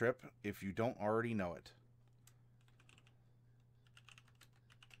cantrip if you don't already know it.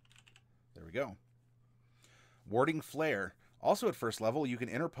 There we go. Warding Flare. Also at first level, you can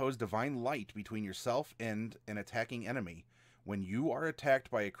interpose divine light between yourself and an attacking enemy. When you are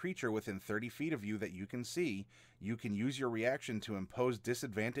attacked by a creature within 30 feet of you that you can see, you can use your reaction to impose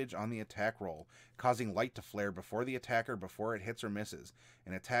disadvantage on the attack roll, causing light to flare before the attacker before it hits or misses.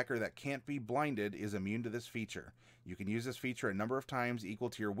 An attacker that can't be blinded is immune to this feature. You can use this feature a number of times equal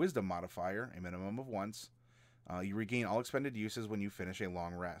to your wisdom modifier, a minimum of once. You regain all expended uses when you finish a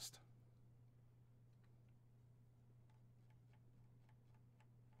long rest.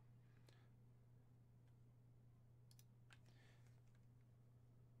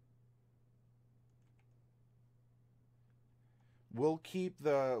 We'll keep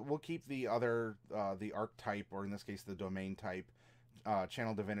the other the archetype, or in this case the domain type,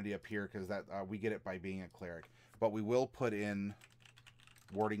 channel divinity up here because that we get it by being a cleric. But we will put in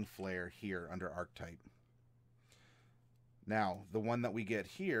warding flare here under archetype. Now the one that we get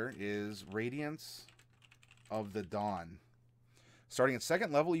here is Radiance of the Dawn. Starting at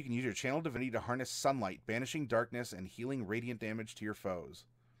second level, you can use your channel divinity to harness sunlight, banishing darkness and healing radiant damage to your foes.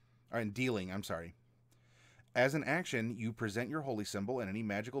 And dealing, I'm sorry. As an action, you present your holy symbol and any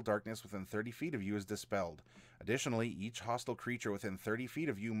magical darkness within 30 feet of you is dispelled. Additionally, each hostile creature within 30 feet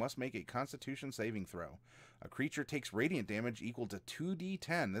of you must make a Constitution saving throw. A creature takes radiant damage equal to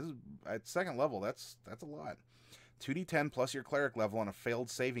 2d10. This is at second level. That's a lot. 2d10 plus your cleric level on a failed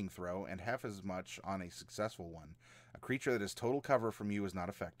saving throw and half as much on a successful one. A creature that is total cover from you is not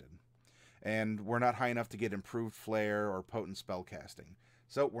affected. And we're not high enough to get improved flare or potent spell casting.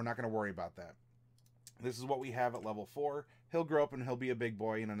 So we're not going to worry about that. This is what we have at level 4. He'll grow up and he'll be a big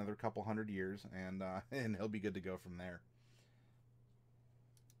boy in another couple hundred years, and he'll be good to go from there.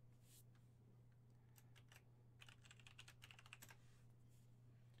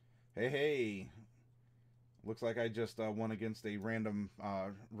 Hey! Looks like I just won against a random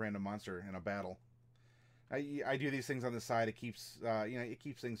monster in a battle. I do these things on the side. It keeps it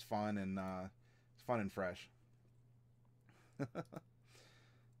keeps things fun and it's fun and fresh.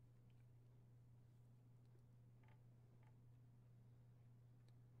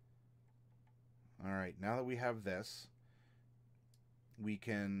 All right, now that we have this, we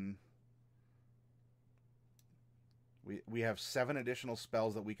have 7 additional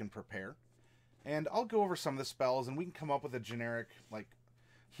spells that we can prepare. And I'll go over some of the spells, and we can come up with a generic, like,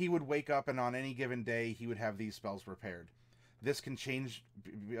 he would wake up and on any given day, he would have these spells prepared. This can change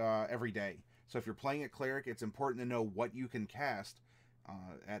every day. So if you're playing a cleric, it's important to know what you can cast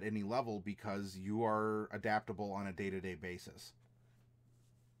at any level because you are adaptable on a day-to-day basis.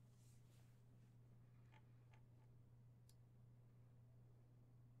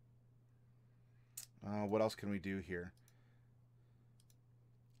 What else can we do here?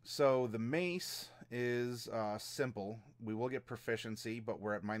 So the mace is simple. We will get proficiency, but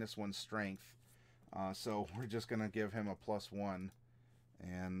we're at -1 strength. So we're just going to give him a +1.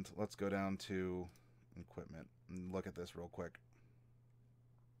 And let's go down to equipment and look at this real quick.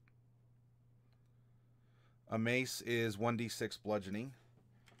 A mace is 1d6 bludgeoning.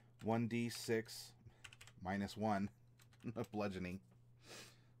 1d6 -1 bludgeoning.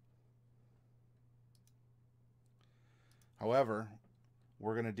 However,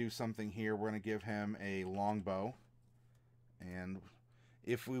 we're going to do something here. We're going to give him a longbow. And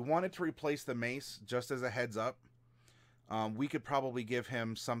if we wanted to replace the mace, just as a heads up, we could probably give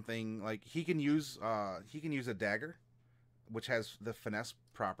him something like he can use a dagger, which has the finesse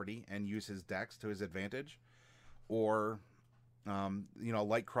property, and use his dex to his advantage. Or, a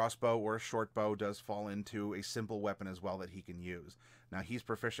light crossbow or a short bow does fall into a simple weapon as well that he can use. Now, he's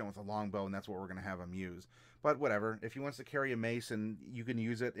proficient with a longbow, and that's what we're going to have him use. But whatever, if he wants to carry a mace, and you can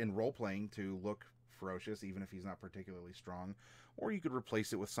use it in role-playing to look ferocious, even if he's not particularly strong, or you could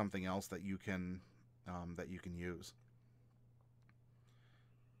replace it with something else that you can use.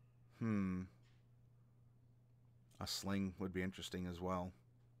 A sling would be interesting as well.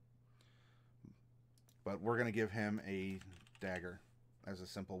 But we're going to give him a dagger as a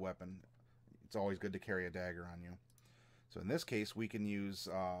simple weapon. It's always good to carry a dagger on you. So in this case, we can use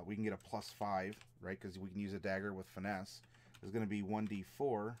we can get a +5, right? Because we can use a dagger with finesse. It's going to be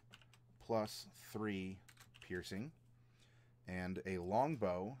 1d4 plus 3 piercing, and a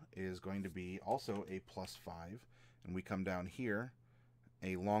longbow is going to be also a +5. And we come down here.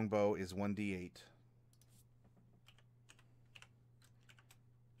 A longbow is 1d8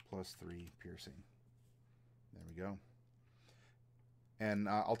 plus 3 piercing. There we go. And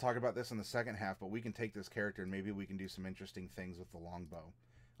I'll talk about this in the second half, but we can take this character and maybe we can do some interesting things with the longbow.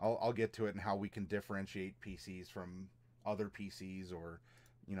 I'll get to it and how we can differentiate PCs from other PCs, or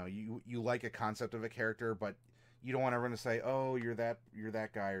you like a concept of a character, but you don't want everyone to say, "Oh, you're that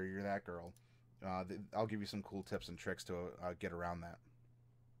guy or you're that girl." I'll give you some cool tips and tricks to get around that.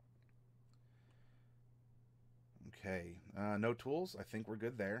 Okay, no tools. I think we're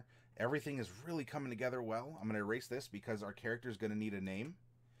good there. Everything is really coming together well. I'm going to erase this because our character is going to need a name.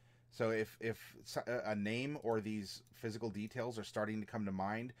 So if a name or these physical details are starting to come to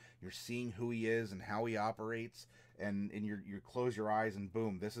mind, you're seeing who he is and how he operates, and you close your eyes and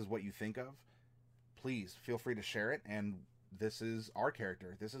boom, this is what you think of. Please feel free to share it. And this is our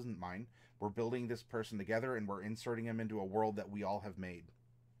character. This isn't mine. We're building this person together, and we're inserting him into a world that we all have made.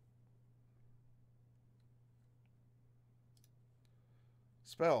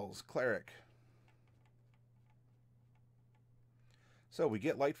 Spells, Cleric. So we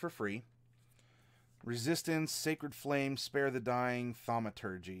get light for free. Resistance, Sacred Flame, Spare the Dying,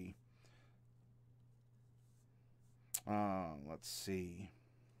 Thaumaturgy. Let's see.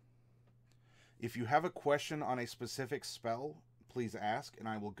 If you have a question on a specific spell, please ask, and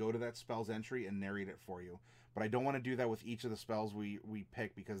I will go to that spell's entry and narrate it for you. But I don't want to do that with each of the spells we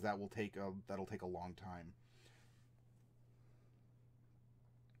pick, because that'll take a long time.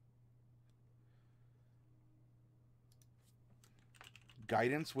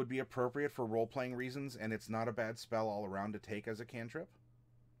 Guidance would be appropriate for role-playing reasons, and it's not a bad spell all around to take as a cantrip.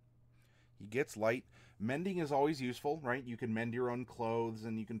 He gets light. Mending is always useful, right? You can mend your own clothes,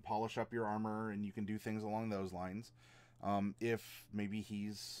 and you can polish up your armor, and you can do things along those lines. If maybe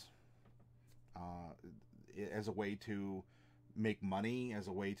he's as a way to make money, as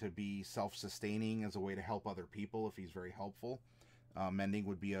a way to be self-sustaining, as a way to help other people, if he's very helpful, mending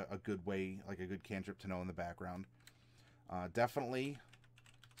would be a good way, like a good cantrip to know in the background. Definitely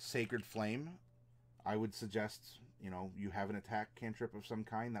Sacred Flame. I would suggest, you have an attack cantrip of some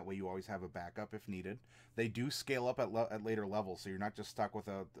kind. That way you always have a backup if needed. They do scale up at later levels, so you're not just stuck with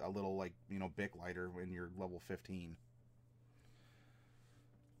a little, like, Bic lighter when you're level 15.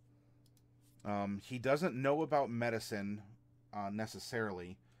 He doesn't know about medicine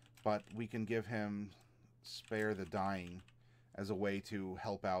necessarily, but we can give him Spare the Dying as a way to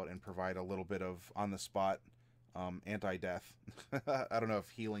help out and provide a little bit of on-the-spot anti-death. I don't know if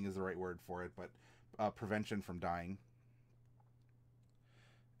healing is the right word for it, but prevention from dying.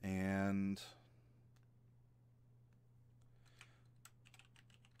 And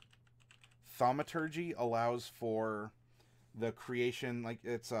Thaumaturgy allows for the creation, like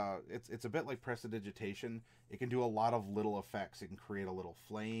it's a bit like Prestidigitation. It can do a lot of little effects. It can create a little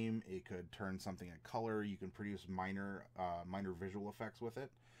flame. It could turn something a color. You can produce minor visual effects with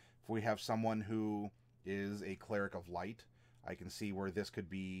it. If we have someone who is a Cleric of Light, I can see where this could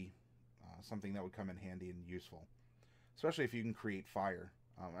be something that would come in handy and useful, especially if you can create fire.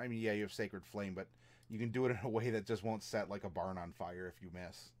 I mean, yeah, you have Sacred Flame, but you can do it in a way that just won't set like a barn on fire if you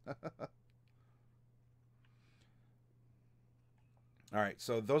miss. Alright,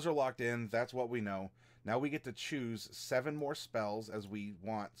 so those are locked in. That's what we know. Now we get to choose 7 more spells as we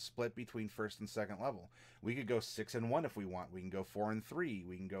want, split between first and second level. We could go 6 and 1 if we want. We can go 4 and 3.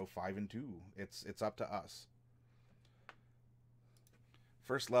 We can go 5 and 2. It's up to us.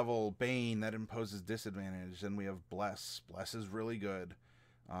 First level, Bane, that imposes disadvantage. Then we have Bless. Bless is really good.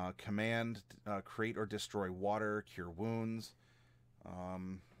 Command, create or destroy water, cure wounds.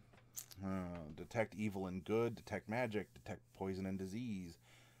 Detect evil and good, detect magic, detect poison and disease,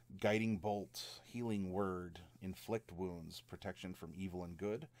 guiding bolt, healing word, inflict wounds, protection from evil and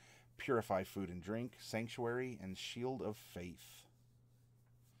good, purify food and drink, sanctuary, and shield of faith.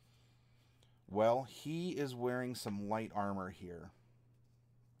 Well, he is wearing some light armor here.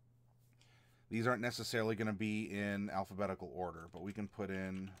 These aren't necessarily going to be in alphabetical order, but we can put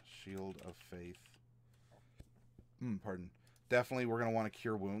in shield of faith. Pardon. Definitely we're going to want to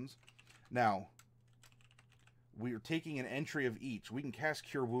cure wounds. Now, we're taking an entry of each. We can cast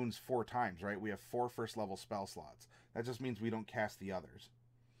Cure Wounds 4 times, right? We have 4 first level spell slots. That just means we don't cast the others.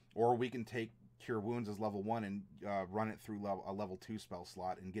 Or we can take Cure Wounds as level 1 and run it through a level 2 spell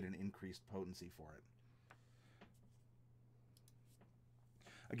slot and get an increased potency for it.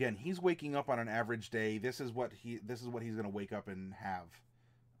 Again, he's waking up on an average day. This is what he's going to wake up and have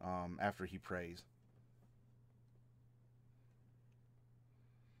after he prays.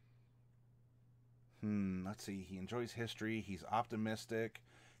 Let's see. He enjoys history. He's optimistic.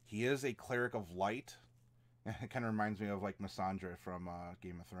 He is a Cleric of Light. It kind of reminds me of like Missandra from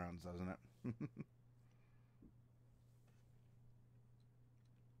Game of Thrones, doesn't it?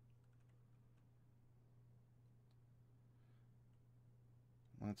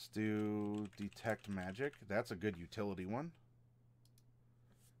 Let's do detect magic. That's a good utility one.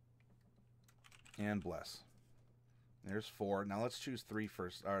 And bless. There's 4. Now let's choose 3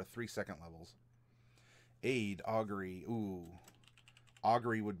 first, or 3 second levels. Aid, augury. Ooh,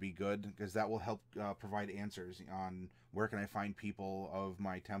 augury would be good because that will help provide answers on where can I find people of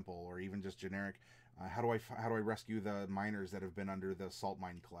my temple, or even just generic. How do I rescue the miners that have been under the salt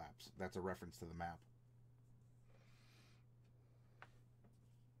mine collapse? That's a reference to the map.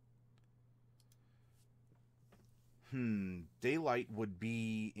 Daylight would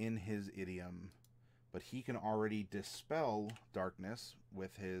be in his idiom, but he can already dispel darkness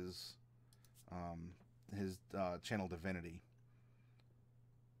with his channel divinity.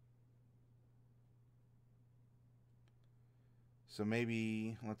 So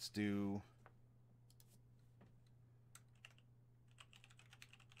maybe let's do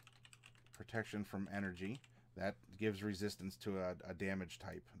protection from energy. That gives resistance to a damage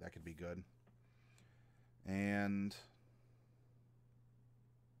type. That could be good. And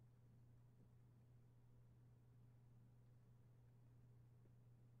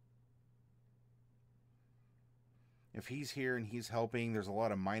if he's here and he's helping, there's a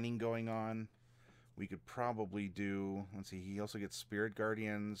lot of mining going on. We could probably do, let's see, he also gets Spirit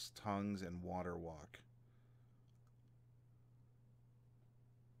Guardians, Tongues, and Water Walk.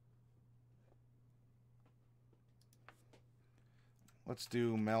 Let's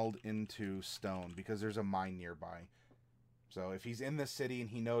do Meld into Stone, because there's a mine nearby. So if he's in the city and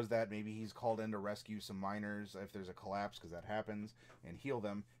he knows that, maybe he's called in to rescue some miners if there's a collapse, because that happens, and heal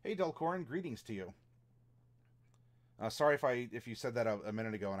them. Hey, Delcorin, greetings to you. Sorry if you said that a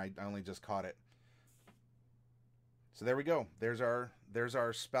minute ago and I only just caught it. So there we go. There's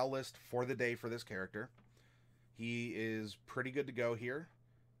our spell list for the day for this character. He is pretty good to go here.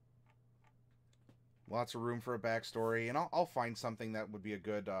 Lots of room for a backstory, and I'll find something that would be a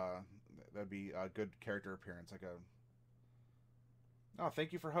good character appearance, like a. Oh,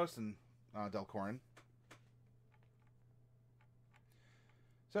 thank you for hosting, Delcorin.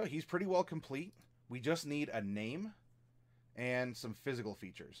 So he's pretty well complete. We just need a name and some physical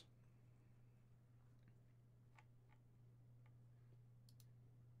features.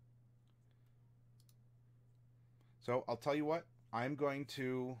 So I'll tell you what, I'm going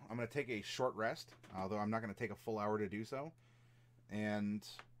to take a short rest, although I'm not going to take a full hour to do so. And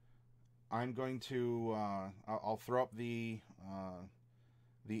I'm going to I'll throw up the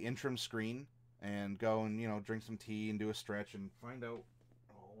interim screen and go and drink some tea and do a stretch and find out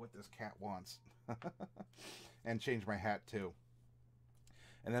what this cat wants. And change my hat too.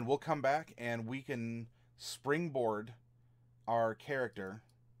 And then we'll come back and we can springboard our character.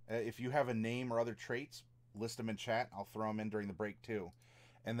 If you have a name or other traits, list them in chat. I'll throw them in during the break too.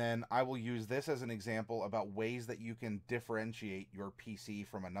 And then I will use this as an example about ways that you can differentiate your PC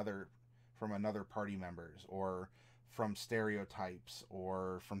from another party members, or from stereotypes,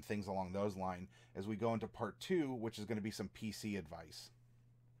 or from things along those lines, as we go into part 2, which is going to be some PC advice.